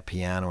to add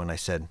piano, and I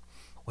said,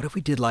 what if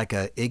we did like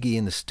a Iggy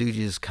and the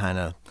Stooges kind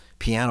of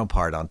piano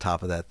part on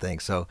top of that thing?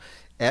 So,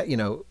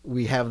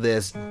 we have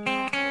this, we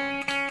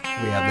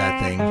have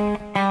that thing,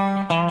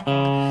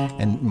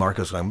 and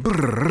Marco's going,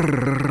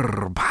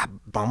 bum,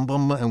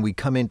 bum, and we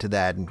come into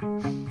that, and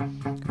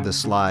the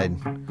slide,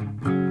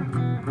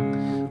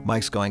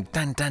 Mike's going,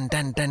 dun, dun,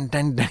 dun, dun,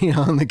 dun, dun,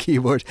 on the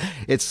keyboard.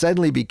 It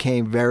suddenly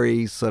became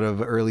very sort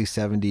of early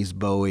 70s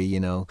Bowie,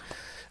 the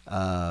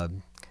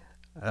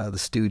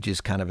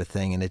Stooges kind of a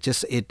thing, and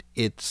it's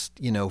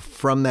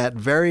from that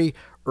very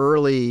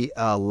early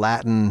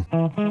Latin,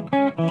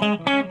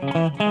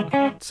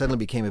 it suddenly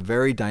became a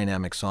very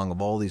dynamic song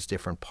of all these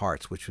different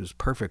parts, which was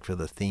perfect for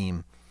the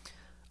theme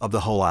of the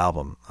whole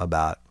album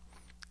about,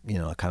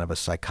 kind of a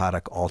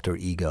psychotic alter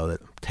ego that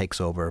takes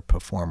over a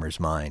performer's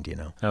mind,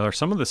 Now,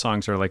 some of the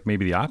songs are like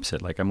maybe the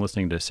opposite. Like I'm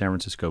listening to San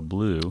Francisco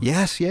Blue.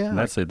 Yes, yeah. And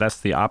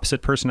that's the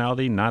opposite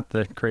personality, not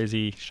the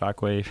crazy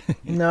shockwave.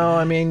 No,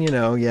 I mean,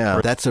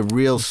 yeah. That's a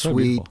real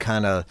sweet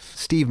kind of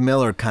Steve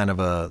Miller kind of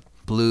a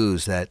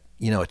blues that,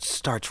 it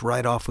starts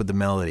right off with the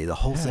melody. The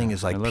whole thing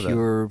is like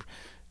pure. That.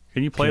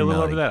 Can you play a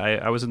little over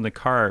that? I was in the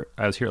car.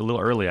 I was here a little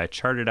early. I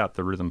charted out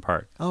the rhythm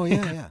part. Oh,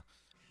 yeah, yeah.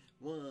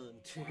 1,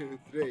 2,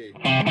 3.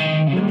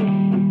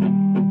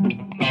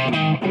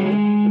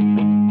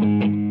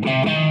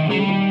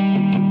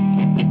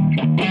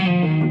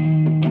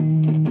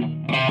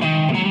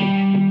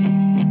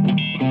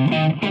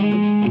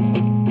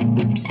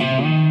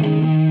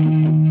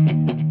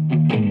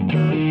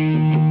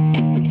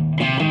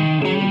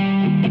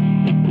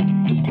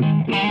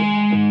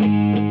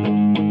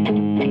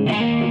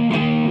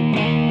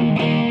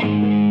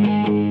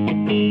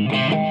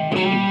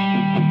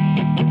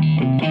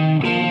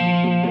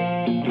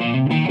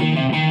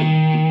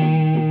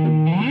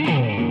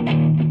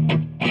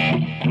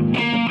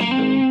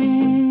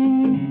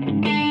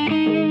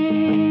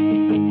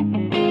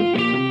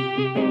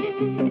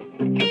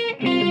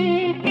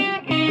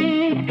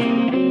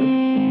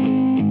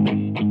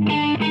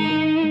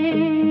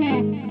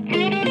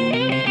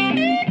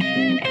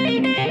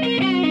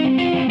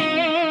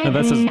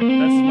 That's as much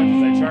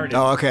as I charted.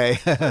 Oh, okay.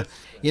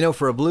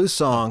 For a blues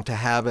song to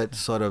have it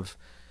sort of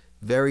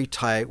very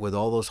tight with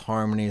all those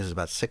harmonies. There's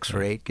about 6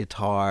 or 8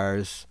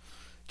 guitars,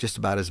 just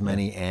about as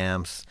many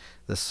amps.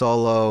 The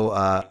solo.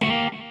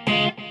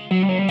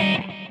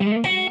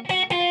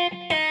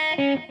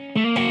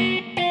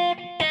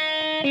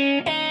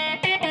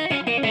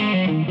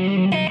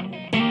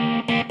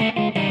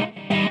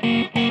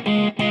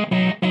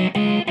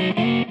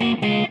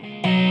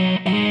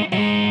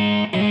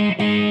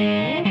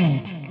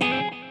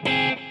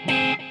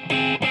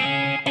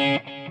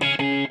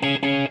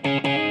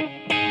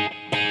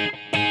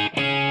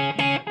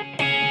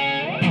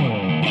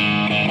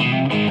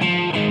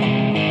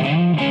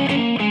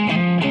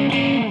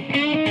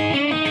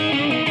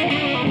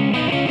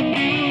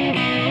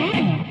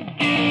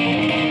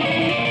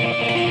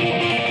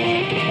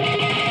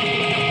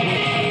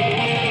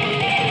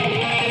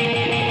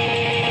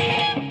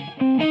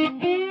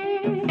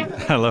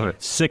 I love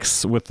it.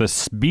 6 with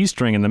the B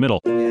string in the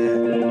middle.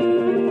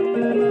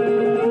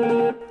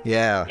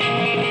 Yeah.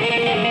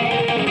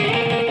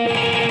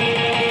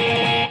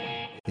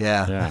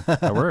 Yeah,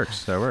 that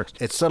works. That works.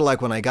 It's sort of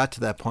like when I got to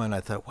that point, I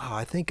thought, wow,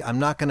 I think I'm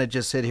not going to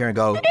just sit here and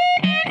go,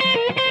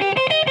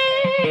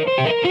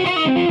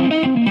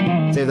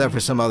 save that for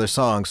some other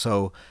song.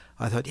 So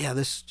I thought, yeah,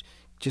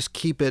 just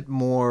keep it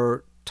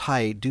more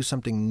tight, do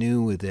something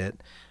new with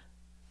it.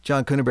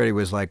 John Coonaberry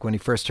was like, when he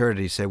first heard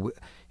it,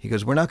 he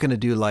goes, we're not going to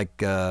do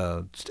like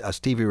a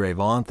Stevie Ray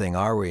Vaughan thing,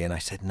 are we? And I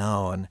said,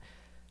 no. And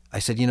I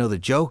said, the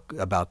joke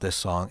about this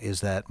song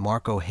is that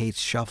Marco hates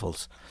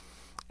shuffles.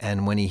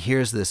 And when he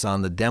hears this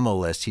on the demo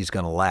list, he's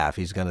going to laugh.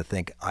 He's going to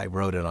think I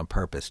wrote it on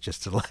purpose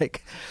just to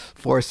like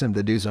force him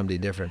to do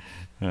something different.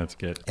 That's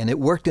good. And it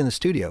worked in the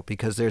studio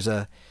because there's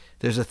a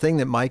thing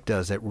that Mike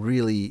does that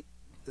really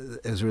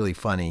is really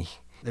funny.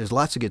 There's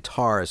lots of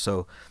guitars,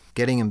 so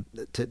getting him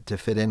to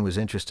fit in was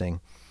interesting.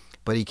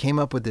 But he came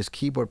up with this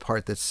keyboard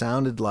part that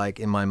sounded like,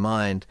 in my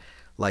mind,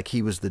 like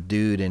he was the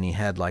dude and he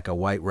had like a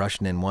White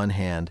Russian in one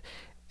hand.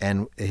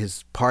 And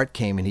his part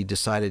came and he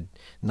decided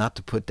not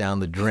to put down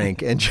the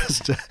drink and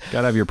just...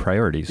 Gotta have your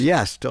priorities.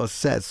 Yes,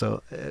 set.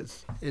 So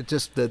it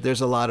just,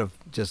 there's a lot of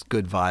just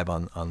good vibe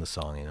on the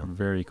song,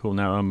 Very cool.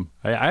 Now,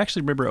 I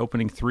actually remember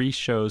opening 3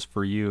 shows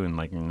for you in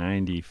like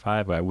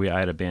 '95. I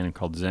had a band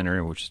called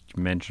Zenner, which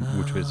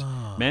was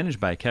managed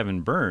by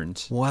Kevin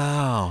Burns.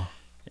 Wow.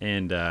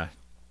 And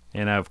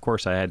of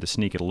course, I had to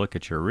sneak a look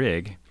at your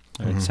rig.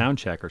 Sound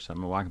check or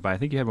something, walking by. I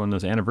think you had one of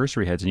those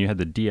anniversary heads, and you had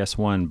the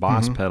DS1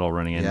 Boss pedal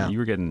running in. Yeah. You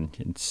were getting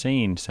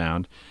insane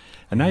sound.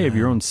 And now you have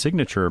your own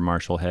signature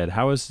Marshall head.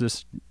 How has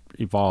this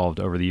evolved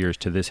over the years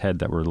to this head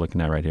that we're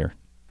looking at right here?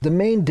 The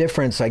main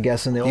difference, I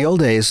guess, in the old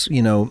days,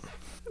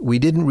 we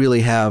didn't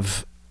really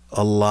have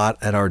a lot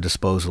at our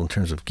disposal in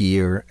terms of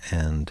gear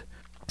and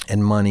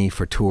money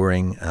for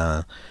touring.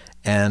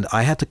 And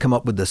I had to come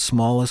up with the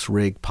smallest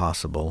rig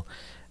possible.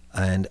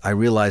 And I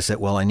realized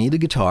that, I need a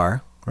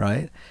guitar,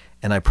 right?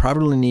 And I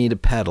probably need a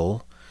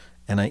pedal,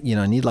 and I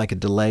need like a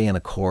delay and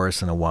a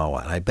chorus and a wah-wah.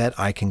 And I bet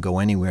I can go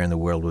anywhere in the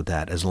world with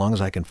that as long as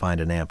I can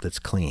find an amp that's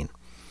clean.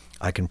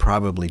 I can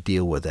probably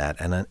deal with that.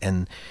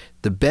 And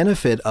the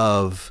benefit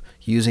of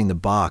using the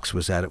box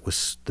was that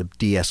the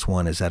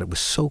DS1 is that it was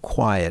so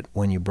quiet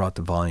when you brought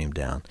the volume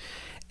down.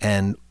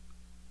 And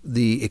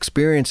the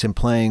experience in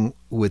playing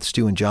with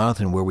Stu and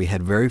Jonathan, where we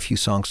had very few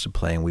songs to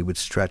play and we would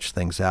stretch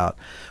things out,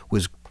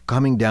 was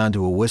coming down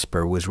to a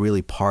whisper was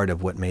really part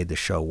of what made the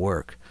show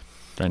work.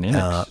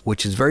 Dynamics.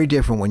 Which is very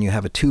different when you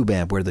have a tube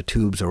amp where the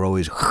tubes are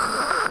always,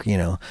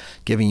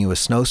 giving you a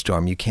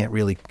snowstorm. You can't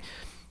really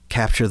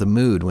capture the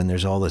mood when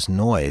there's all this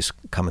noise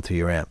coming through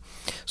your amp.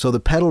 So the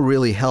pedal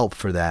really helped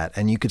for that,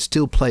 and you could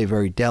still play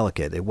very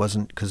delicate. It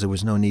wasn't because there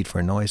was no need for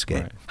a noise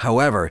gate. Right.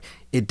 However,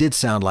 it did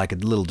sound like a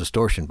little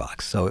distortion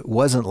box. So it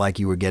wasn't like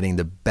you were getting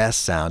the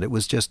best sound. It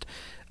was just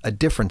a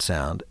different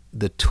sound.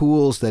 The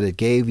tools that it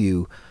gave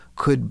you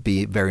could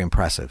be very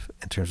impressive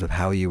in terms of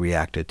how you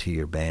reacted to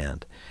your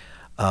band.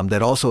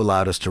 That also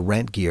allowed us to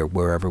rent gear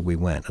wherever we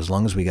went. As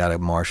long as we got a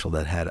Marshall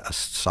that had a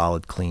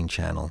solid, clean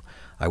channel,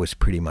 I was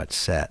pretty much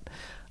set.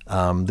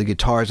 The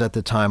guitars at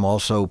the time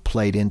also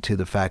played into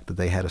the fact that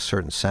they had a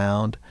certain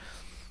sound.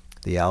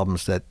 The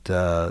albums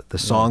the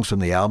songs from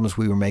the albums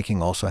we were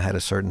making also had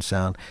a certain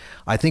sound.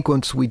 I think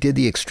once we did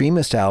the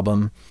Extremist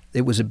album,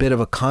 it was a bit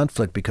of a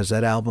conflict because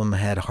that album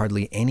had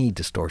hardly any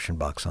distortion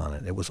box on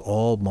it. It was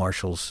all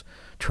Marshalls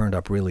turned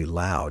up really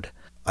loud.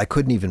 I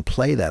couldn't even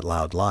play that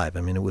loud live.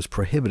 I mean, it was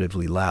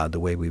prohibitively loud the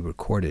way we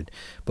recorded.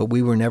 But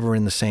we were never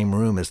in the same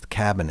room as the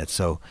cabinet,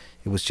 so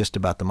it was just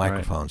about the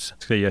microphones.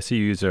 Right. So I see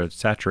you use a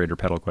saturator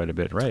pedal quite a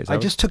bit, right? I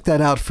just took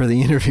that out for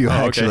the interview,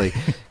 actually.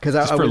 Okay.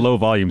 Just for low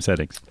volume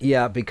settings.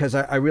 Yeah, because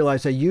I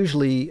realized I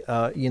usually,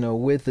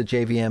 with the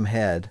JVM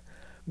head,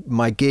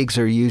 my gigs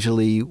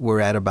we're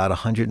at about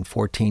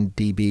 114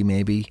 dB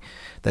maybe.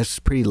 That's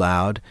pretty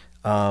loud.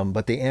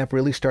 But the amp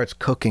really starts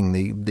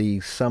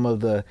cooking. Some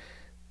of the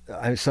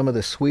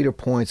sweeter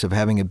points of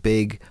having a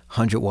big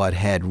 100-watt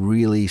head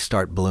really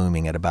start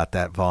blooming at about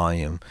that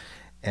volume.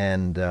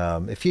 And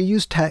if you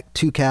use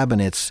two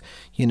cabinets,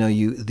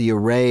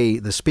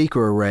 the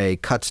speaker array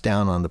cuts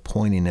down on the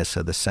pointiness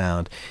of the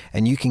sound,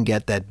 and you can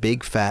get that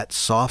big, fat,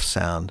 soft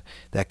sound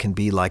that can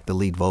be like the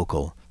lead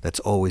vocal that's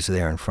always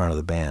there in front of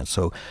the band.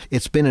 So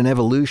it's been an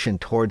evolution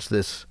towards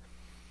this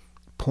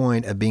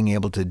point of being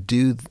able to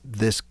do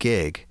this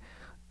gig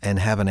and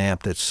have an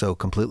amp that's so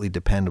completely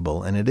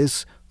dependable. And it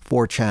is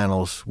 4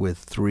 channels with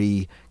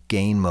 3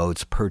 gain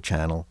modes per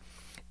channel.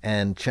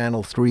 And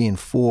channel 3 and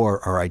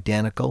 4 are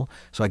identical,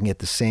 so I can get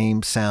the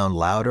same sound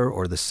louder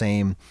or the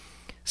same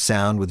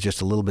sound with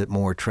just a little bit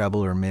more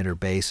treble or mid or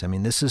bass. I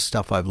mean, this is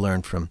stuff I've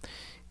learned from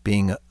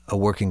being a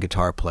working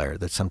guitar player,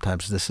 that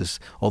sometimes this is,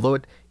 although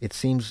it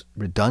seems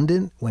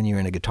redundant when you're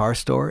in a guitar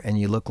store and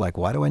you look like,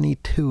 why do I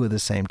need 2 of the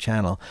same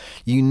channel?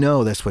 You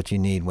know that's what you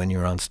need when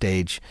you're on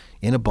stage,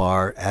 in a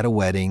bar, at a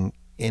wedding,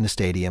 in a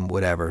stadium,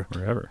 whatever.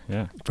 Wherever,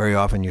 yeah. Very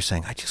often you're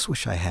saying, I just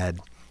wish I had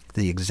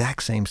the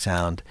exact same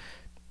sound,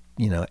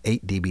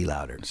 8 dB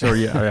louder. So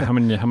how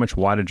much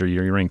wattage are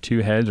you? Are you running 2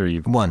 heads, or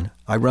you? 1.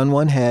 I run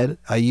 1 head.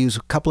 I use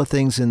a couple of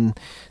things in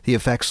the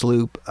effects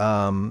loop,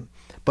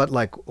 but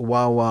like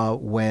wah-wah,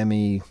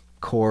 whammy,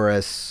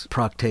 chorus,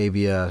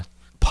 Proctavia,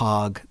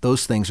 Pog,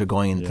 those things are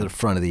going into the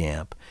front of the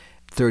amp.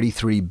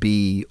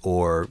 33B,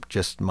 or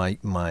just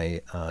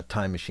my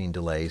Time Machine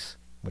delays,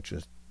 which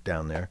is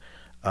down there,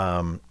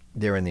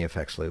 they're in the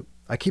effects loop.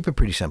 I keep it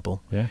pretty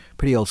simple,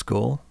 pretty old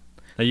school.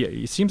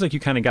 It seems like you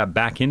kind of got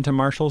back into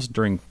Marshalls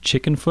during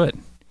Chickenfoot.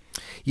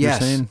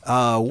 Yes.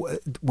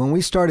 When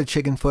we started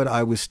Chickenfoot,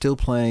 I was still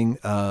playing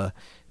the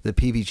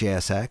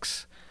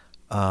PV-JSX.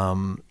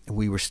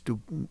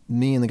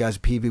 Me and the guys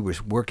at PV were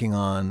working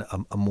on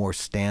a more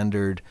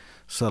standard,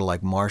 sort of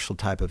like Marshall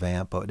type of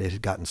amp, but it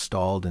had got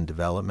installed in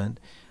development.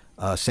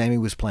 Sammy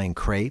was playing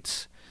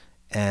crates,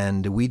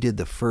 and we did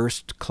the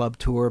first club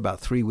tour,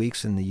 about 3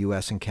 weeks in the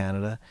U.S. and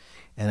Canada.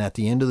 And at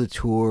the end of the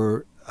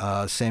tour,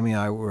 Sammy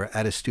and I were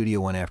at a studio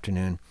one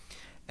afternoon,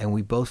 and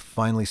we both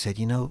finally said,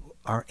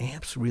 our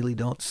amps really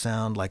don't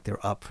sound like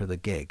they're up for the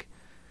gig.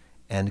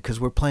 And because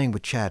we're playing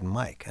with Chad and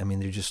Mike, I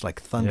mean, they're just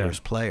like thunderous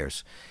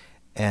players.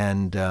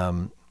 And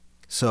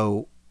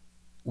so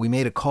we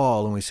made a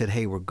call and we said,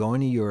 hey, we're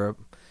going to Europe,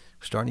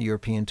 starting a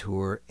European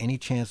tour. Any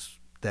chance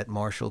that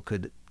Marshall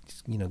could,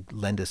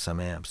 lend us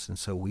some amps? And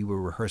so we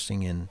were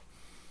rehearsing in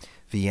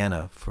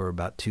Vienna for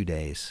about 2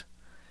 days.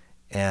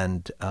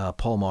 And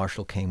Paul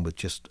Marshall came with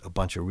just a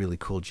bunch of really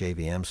cool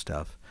JVM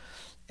stuff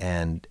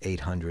and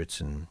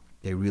 800s, and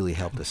they really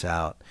helped us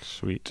out.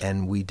 Sweet.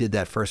 And we did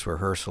that first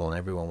rehearsal, and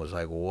everyone was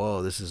like,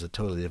 whoa, this is a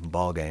totally different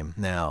ballgame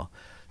now.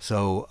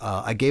 So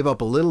I gave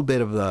up a little bit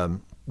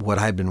of what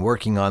I'd been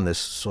working on, this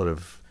sort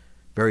of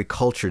very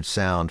cultured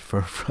sound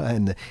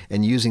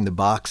and using the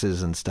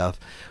boxes and stuff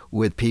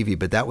with PV.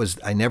 But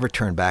I never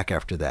turned back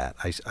after that.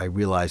 I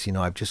realized,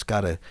 I've just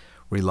got to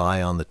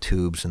rely on the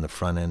tubes and the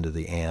front end of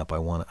the amp. I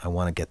want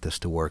to get this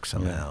to work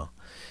somehow.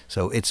 Yeah.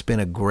 So it's been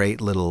a great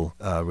little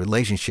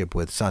relationship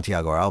with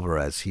Santiago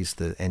Alvarez. He's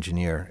the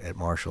engineer at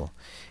Marshall.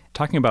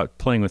 Talking about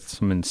playing with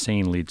some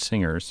insane lead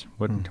singers,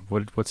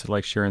 what's it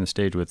like sharing the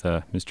stage with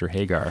Mr.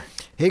 Hagar?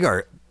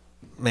 Hagar,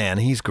 man,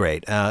 he's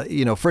great.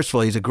 First of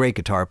all, he's a great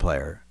guitar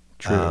player.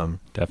 True,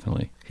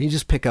 definitely. He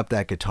just pick up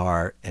that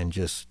guitar and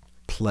just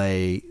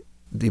play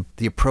the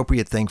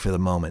appropriate thing for the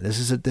moment. This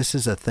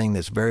is a thing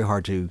that's very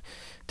hard to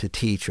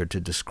teach or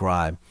to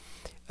describe.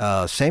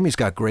 Sammy's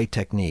got great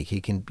technique. He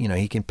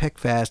can pick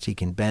fast. He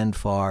can bend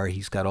far.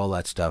 He's got all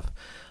that stuff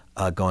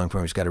going for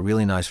him. He's got a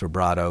really nice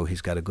vibrato.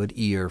 He's got a good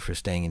ear for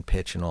staying in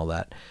pitch and all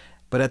that.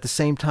 But at the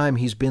same time,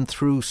 he's been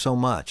through so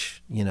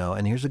much,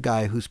 and here's a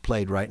guy who's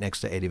played right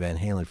next to Eddie Van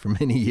Halen for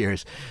many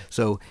years.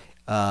 So,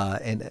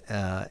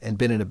 and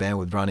been in a band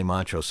with Ronnie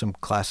Montrose, some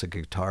classic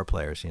guitar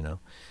players,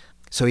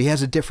 So he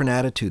has a different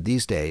attitude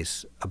these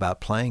days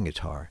about playing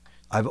guitar.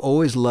 I've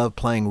always loved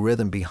playing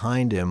rhythm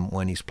behind him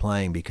when he's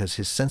playing, because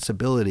his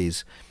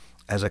sensibilities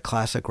as a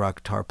classic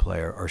rock guitar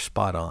player are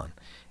spot on.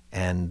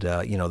 And,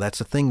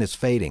 that's a thing that's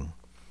fading,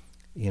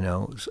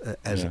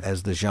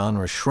 as the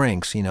genre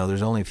shrinks.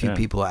 There's only a few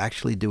people who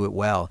actually do it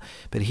well,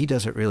 but he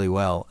does it really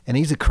well. And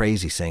he's a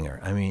crazy singer.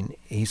 I mean,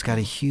 he's got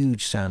a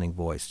huge sounding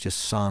voice,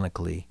 just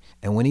sonically.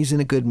 And when he's in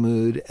a good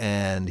mood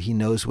and he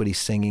knows what he's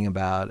singing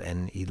about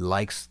and he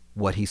likes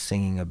what he's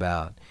singing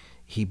about,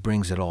 he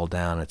brings it all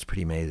down. It's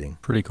pretty amazing.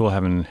 Pretty cool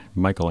having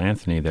Michael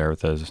Anthony there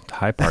with those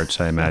high parts,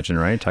 I imagine,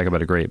 right? Talk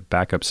about a great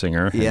backup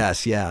singer.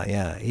 Yes,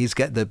 yeah. He's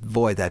got the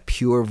voice, that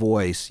pure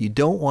voice. You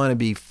don't want to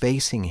be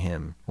facing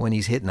him when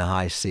he's hitting a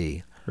high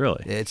C.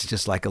 Really? It's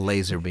just like a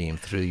laser beam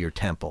through your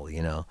temple,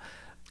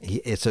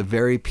 It's a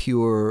very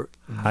pure,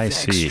 high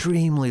C,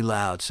 extremely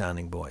loud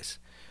sounding voice.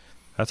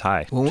 That's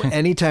high.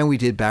 Anytime we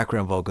did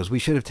background vocals, we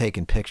should have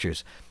taken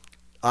pictures.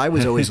 I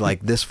was always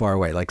like this far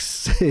away, like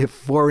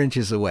 4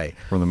 inches away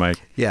from the mic.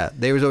 Yeah,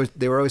 they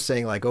were always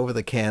saying, like, over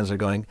the cans, they're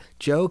going,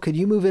 Joe, could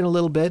you move in a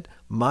little bit?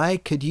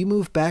 Mike, could you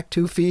move back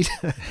 2 feet?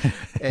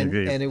 and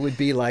it would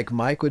be like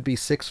Mike would be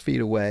 6 feet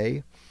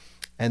away,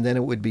 and then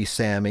it would be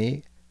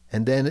Sammy,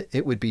 and then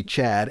it would be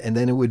Chad, and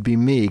then it would be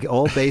me,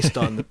 all based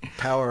on the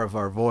power of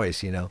our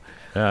voice, Yeah,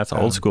 that's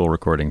old school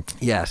recording.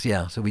 Yes,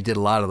 yeah. So we did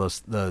a lot of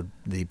those,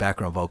 the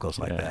background vocals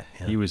like that.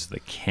 Yeah. He was the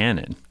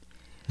cannon.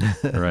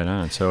 Right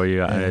on. So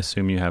I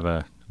assume you have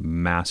a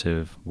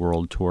massive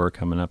world tour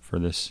coming up for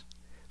this.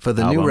 For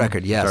the album, new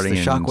record, yes, starting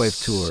the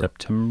Shockwave in tour.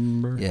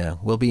 September. Yeah,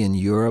 we'll be in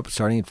Europe,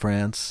 starting in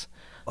France.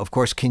 Of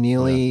course,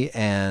 Keneally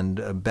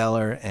and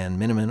Beller and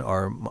Miniman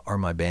are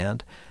my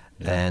band,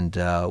 and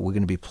we're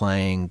going to be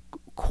playing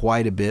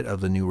quite a bit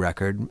of the new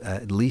record,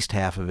 at least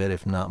half of it,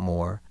 if not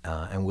more.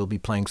 And we'll be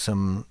playing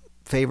some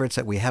favorites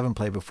that we haven't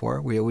played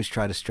before. We always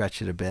try to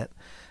stretch it a bit,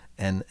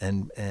 and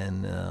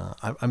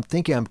I'm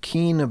thinking I'm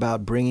keen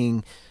about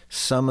bringing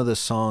some of the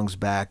songs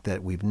back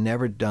that we've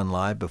never done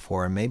live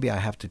before, and maybe I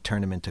have to turn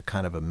them into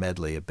kind of a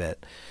medley a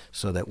bit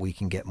so that we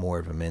can get more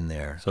of them in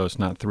there. So it's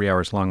not 3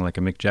 hours long like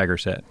a Mick Jagger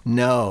set.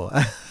 No.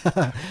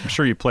 I'm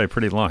sure you play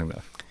pretty long,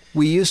 though.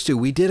 We used to.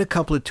 We did a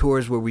couple of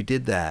tours where we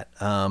did that.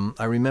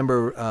 I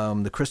remember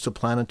the Crystal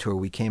Planet tour,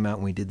 we came out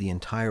and we did the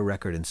entire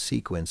record in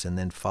sequence and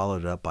then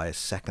followed it up by a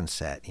second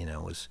set.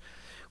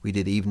 We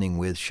did evening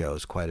with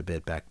shows quite a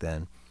bit back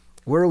then.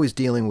 We're always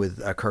dealing with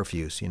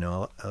curfews,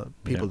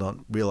 people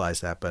don't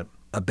realize that, but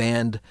a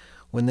band,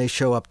 when they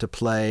show up to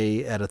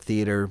play at a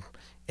theater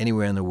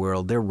anywhere in the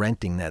world, they're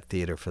renting that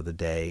theater for the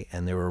day,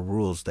 and there are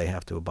rules they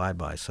have to abide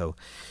by. So,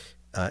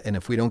 and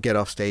if we don't get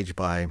off stage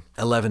by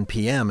 11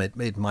 p.m.,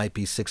 it might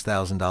be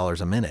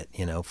 $6,000 a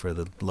minute, for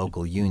the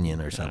local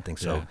union or something.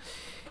 So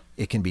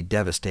it can be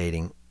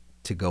devastating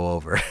to go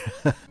over.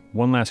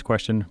 One last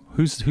question.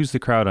 Who's the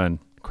crowd on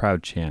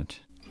Crowd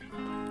Chant?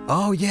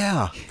 Oh,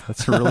 yeah.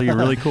 That's really,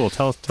 really cool.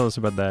 Tell us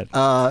about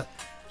that.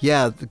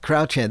 Yeah, the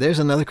Crowd Chant. There's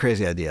another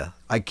crazy idea.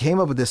 I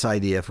came up with this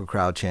idea for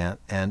Crowd Chant,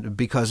 and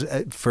because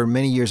for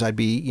many years I'd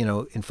be,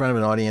 in front of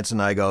an audience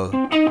and I go,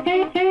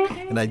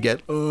 and I'd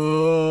get,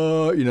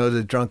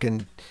 the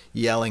drunken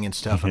yelling and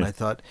stuff. And I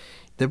thought,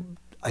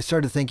 I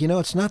started to think,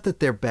 it's not that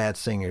they're bad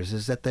singers,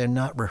 it's that they're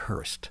not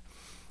rehearsed.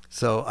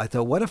 So I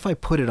thought, what if I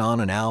put it on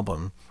an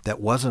album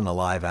that wasn't a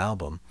live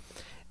album,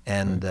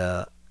 and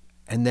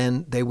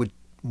then they would,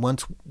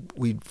 once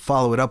we'd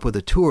follow it up with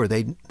a tour,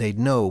 they'd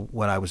know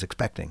what I was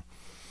expecting.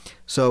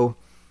 So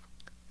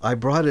I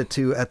brought it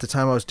to, at the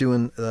time I was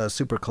doing the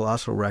Super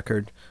Colossal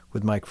record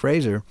with Mike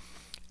Fraser,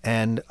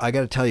 and I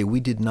got to tell you,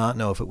 we did not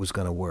know if it was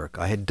going to work.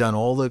 I had done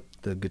all the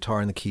guitar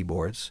and the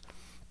keyboards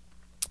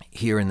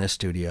here in this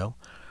studio.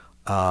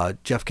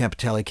 Jeff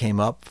Campitelli came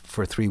up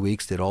for 3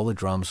 weeks, did all the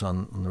drums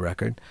on the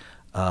record,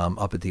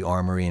 up at the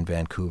Armory in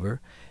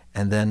Vancouver.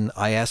 And then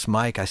I asked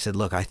Mike, I said,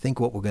 look, I think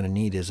what we're going to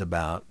need is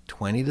about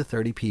 20 to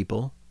 30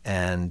 people,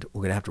 and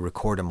we're going to have to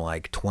record them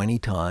like 20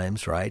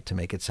 times, right, to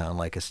make it sound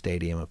like a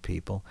stadium of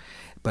people.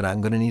 But I'm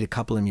going to need a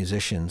couple of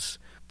musicians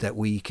that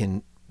we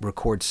can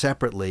record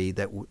separately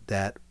that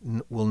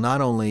will not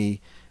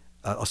only,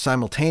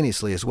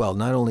 simultaneously as well,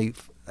 not only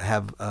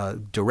have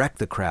direct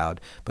the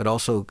crowd, but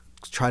also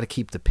try to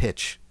keep the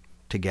pitch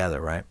together,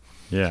 right?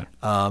 Yeah.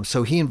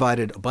 So he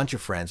invited a bunch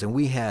of friends, and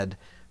we had,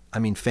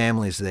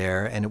 families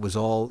there, and it was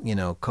all,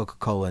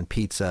 Coca-Cola and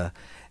pizza,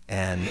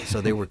 and so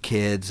they were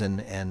kids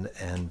and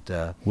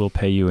we'll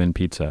pay you in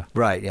pizza.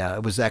 Right, yeah,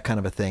 it was that kind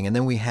of a thing. And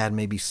then we had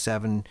maybe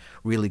 7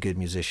 really good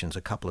musicians,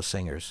 a couple of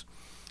singers,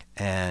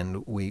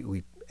 and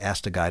we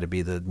asked a guy to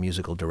be the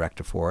musical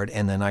director for it,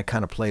 and then I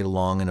kind of played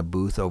along in a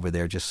booth over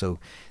there just so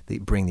they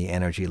bring the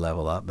energy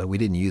level up. But we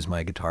didn't use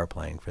my guitar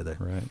playing for the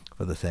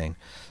thing.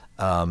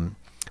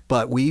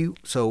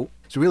 So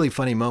it's a really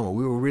funny moment.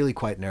 We were really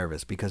quite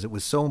nervous because it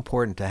was so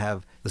important to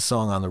have the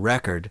song on the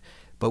record,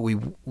 but we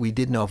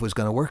didn't know if it was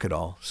going to work at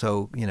all.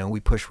 So, we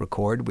push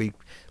record. We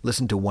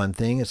listened to one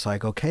thing. It's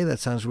like, okay, that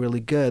sounds really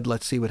good.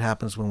 Let's see what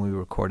happens when we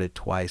record it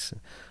twice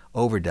and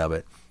overdub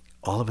it.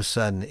 All of a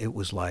sudden, it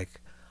was like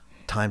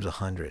times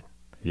 100.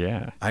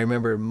 Yeah. I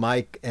remember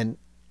Mike and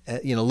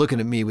looking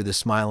at me with a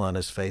smile on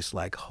his face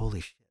like,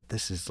 holy shit,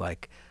 this is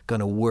like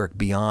going to work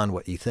beyond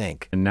what you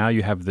think. And now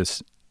you have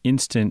this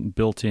instant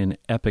built-in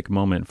epic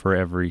moment for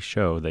every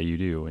show that you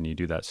do. When you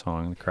do that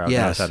song, the crowd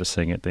knows how to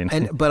sing it. They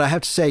know. But I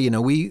have to say,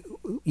 we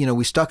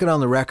stuck it on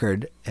the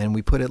record and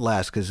we put it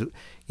last because,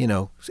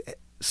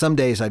 some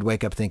days I'd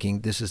wake up thinking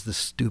this is the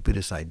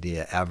stupidest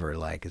idea ever,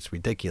 like it's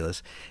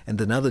ridiculous. And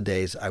then other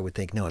days I would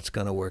think, no, it's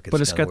going to work.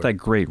 But it's got that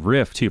great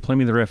riff too. Play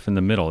me the riff in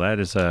the middle. That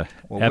is a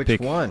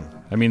epic. Which one?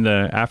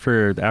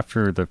 After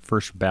the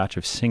first batch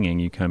of singing,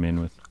 you come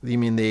in with. You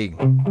mean the?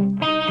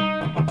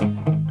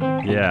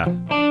 Yeah.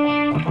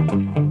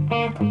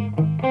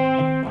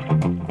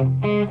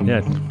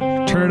 Yeah.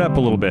 Turn it up a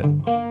little bit.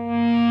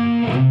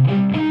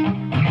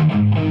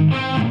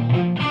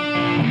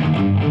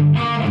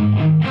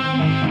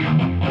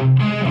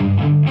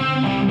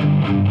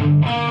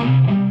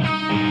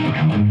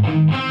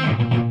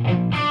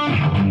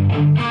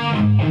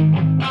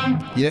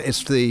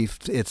 It's the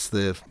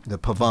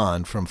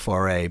pavane from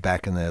Fauré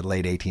back in the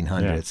late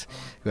 1800s.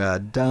 Yeah.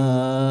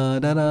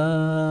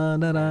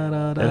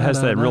 It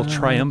has that real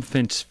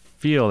triumphant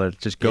feel that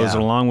just goes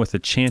along with the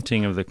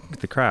chanting of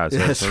the crowd. So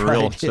it's a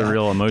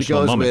real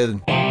emotional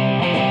moment.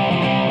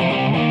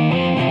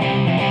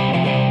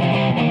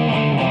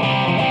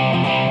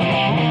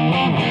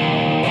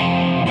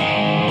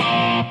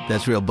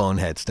 That's real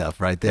bonehead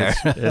stuff right there.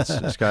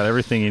 It's got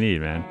everything you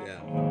need, man.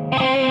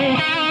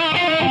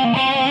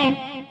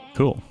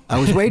 Cool. I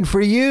was waiting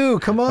for you.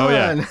 Come on. Oh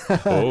yeah.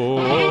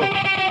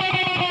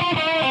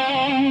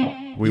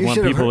 We You want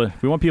should have people.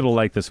 We want people to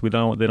like this. They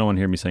don't want to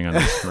hear me sing on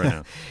this right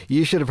now.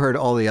 You should have heard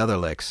all the other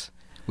licks.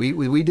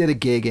 We did a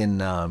gig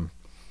in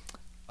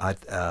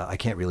I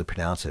can't really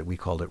pronounce it. We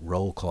called it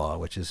Wrocław,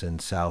 which is in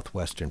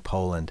southwestern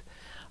Poland.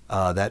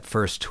 That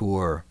first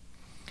tour,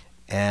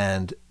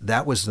 and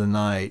that was the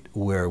night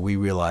where we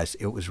realized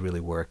it was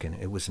really working.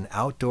 It was an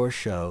outdoor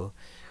show.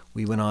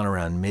 We went on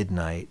around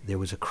midnight. There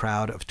was a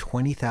crowd of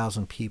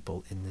 20,000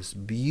 people in this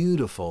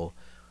beautiful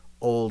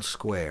old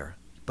square,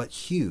 but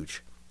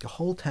huge. The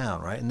whole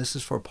town, right? And this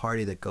is for a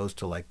party that goes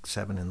to like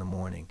 7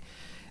 a.m.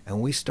 And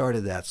we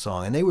started that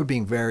song, and they were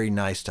being very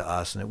nice to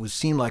us, and it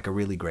seemed like a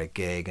really great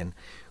gig. And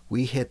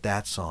we hit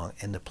that song,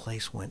 and the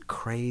place went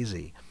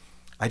crazy.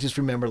 I just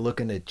remember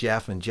looking at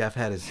Jeff, and Jeff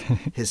had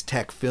his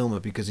tech film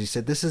it because he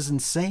said, "This is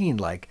insane.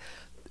 Like,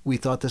 we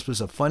thought this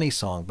was a funny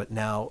song, but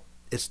now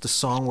it's the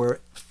song where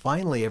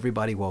finally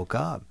everybody woke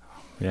up."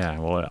 Yeah,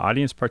 well,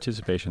 audience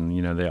participation,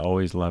 they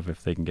always love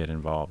if they can get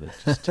involved. It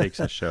just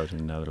takes a show to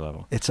another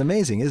level. It's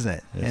amazing, isn't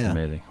it? It's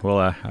amazing. Well,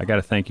 I got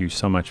to thank you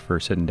so much for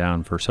sitting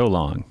down for so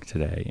long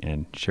today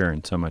and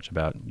sharing so much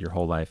about your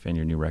whole life and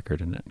your new record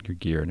and your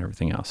gear and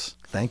everything else.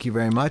 Thank you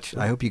very much.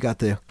 I hope you got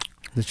the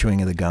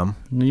chewing of the gum.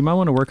 You might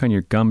want to work on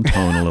your gum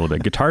tone a little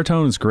bit. Guitar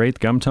tone is great.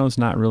 Gum tone's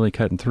not really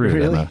cutting through.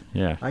 Really?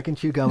 Yeah. I can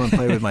chew gum and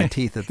play with my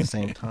teeth at the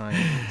same time.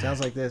 It sounds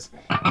like this.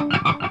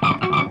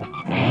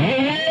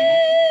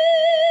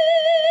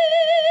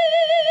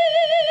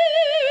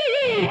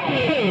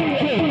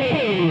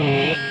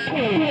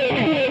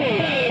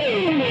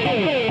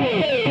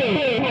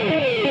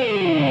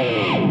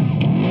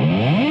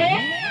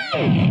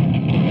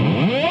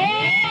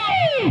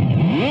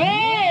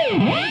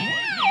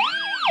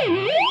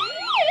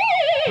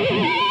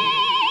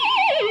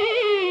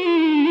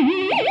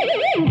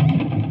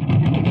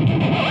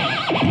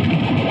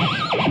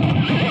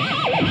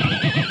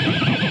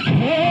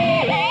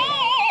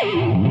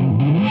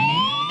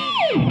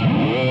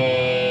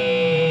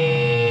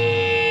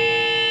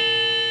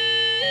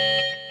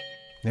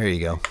 There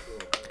you go.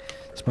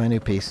 It's my new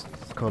piece.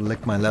 It's called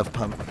Lick My Love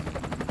Pump.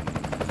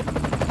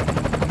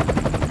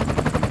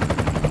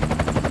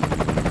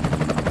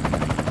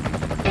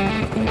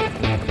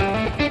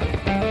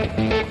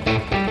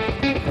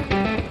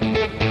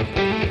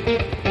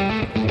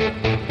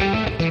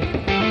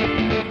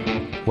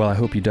 Well, I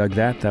hope you dug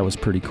that. That was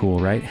pretty cool,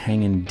 right?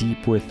 Hanging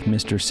deep with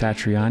Mr.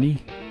 Satriani.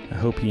 I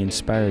hope he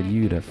inspired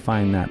you to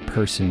find that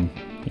person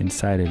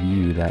inside of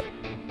you, that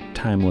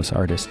timeless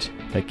artist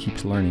that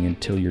keeps learning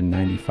until you're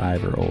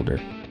 95 or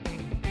older.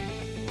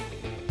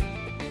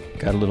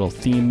 Got a little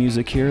theme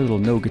music here, a little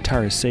No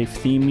Guitar is Safe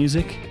theme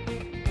music.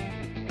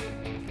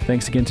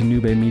 Thanks again to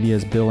Nube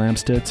Media's Bill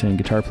Amstutz and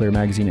Guitar Player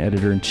Magazine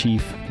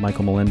Editor-in-Chief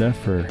Michael Melinda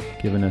for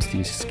giving us the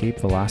escape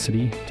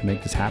velocity to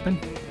make this happen.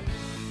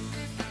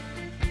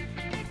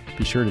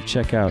 Be sure to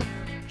check out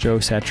Joe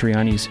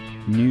Satriani's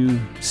new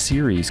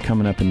series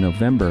coming up in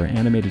November,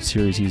 animated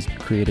series he's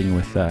creating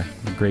with the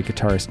great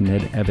guitarist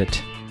Ned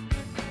Evett,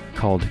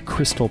 called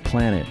Crystal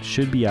Planet.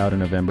 Should be out in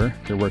November.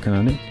 They're working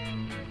on it.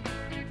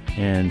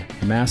 And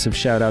a massive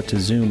shout out to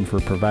Zoom for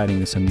providing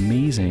this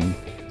amazing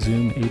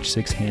Zoom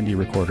H6 handy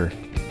recorder.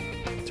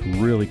 It's a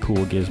really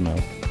cool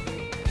gizmo.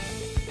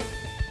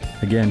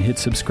 Again, hit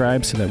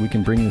subscribe so that we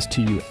can bring this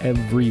to you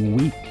every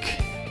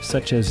week,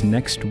 such as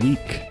next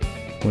week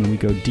when we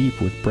go deep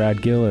with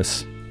Brad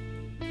Gillis.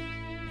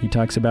 He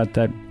talks about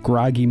that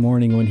groggy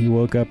morning when he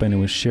woke up and it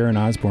was Sharon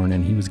Osbourne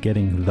and he was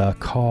getting the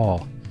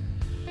call.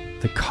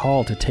 The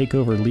call to take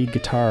over lead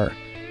guitar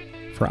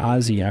for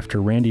Ozzy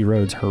after Randy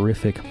Rhoads'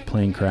 horrific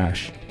plane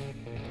crash,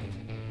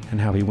 and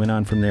how he went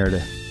on from there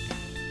to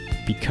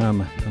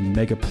become a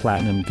mega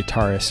platinum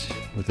guitarist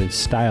with a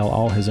style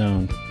all his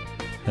own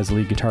as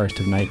lead guitarist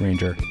of Night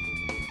Ranger.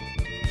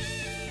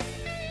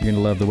 You're going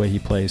to love the way he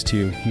plays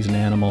too. He's an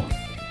animal.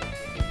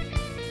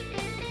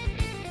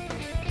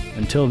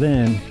 Until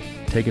then,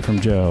 take it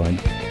from Joe and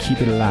keep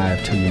it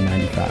alive till you're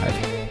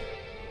 95.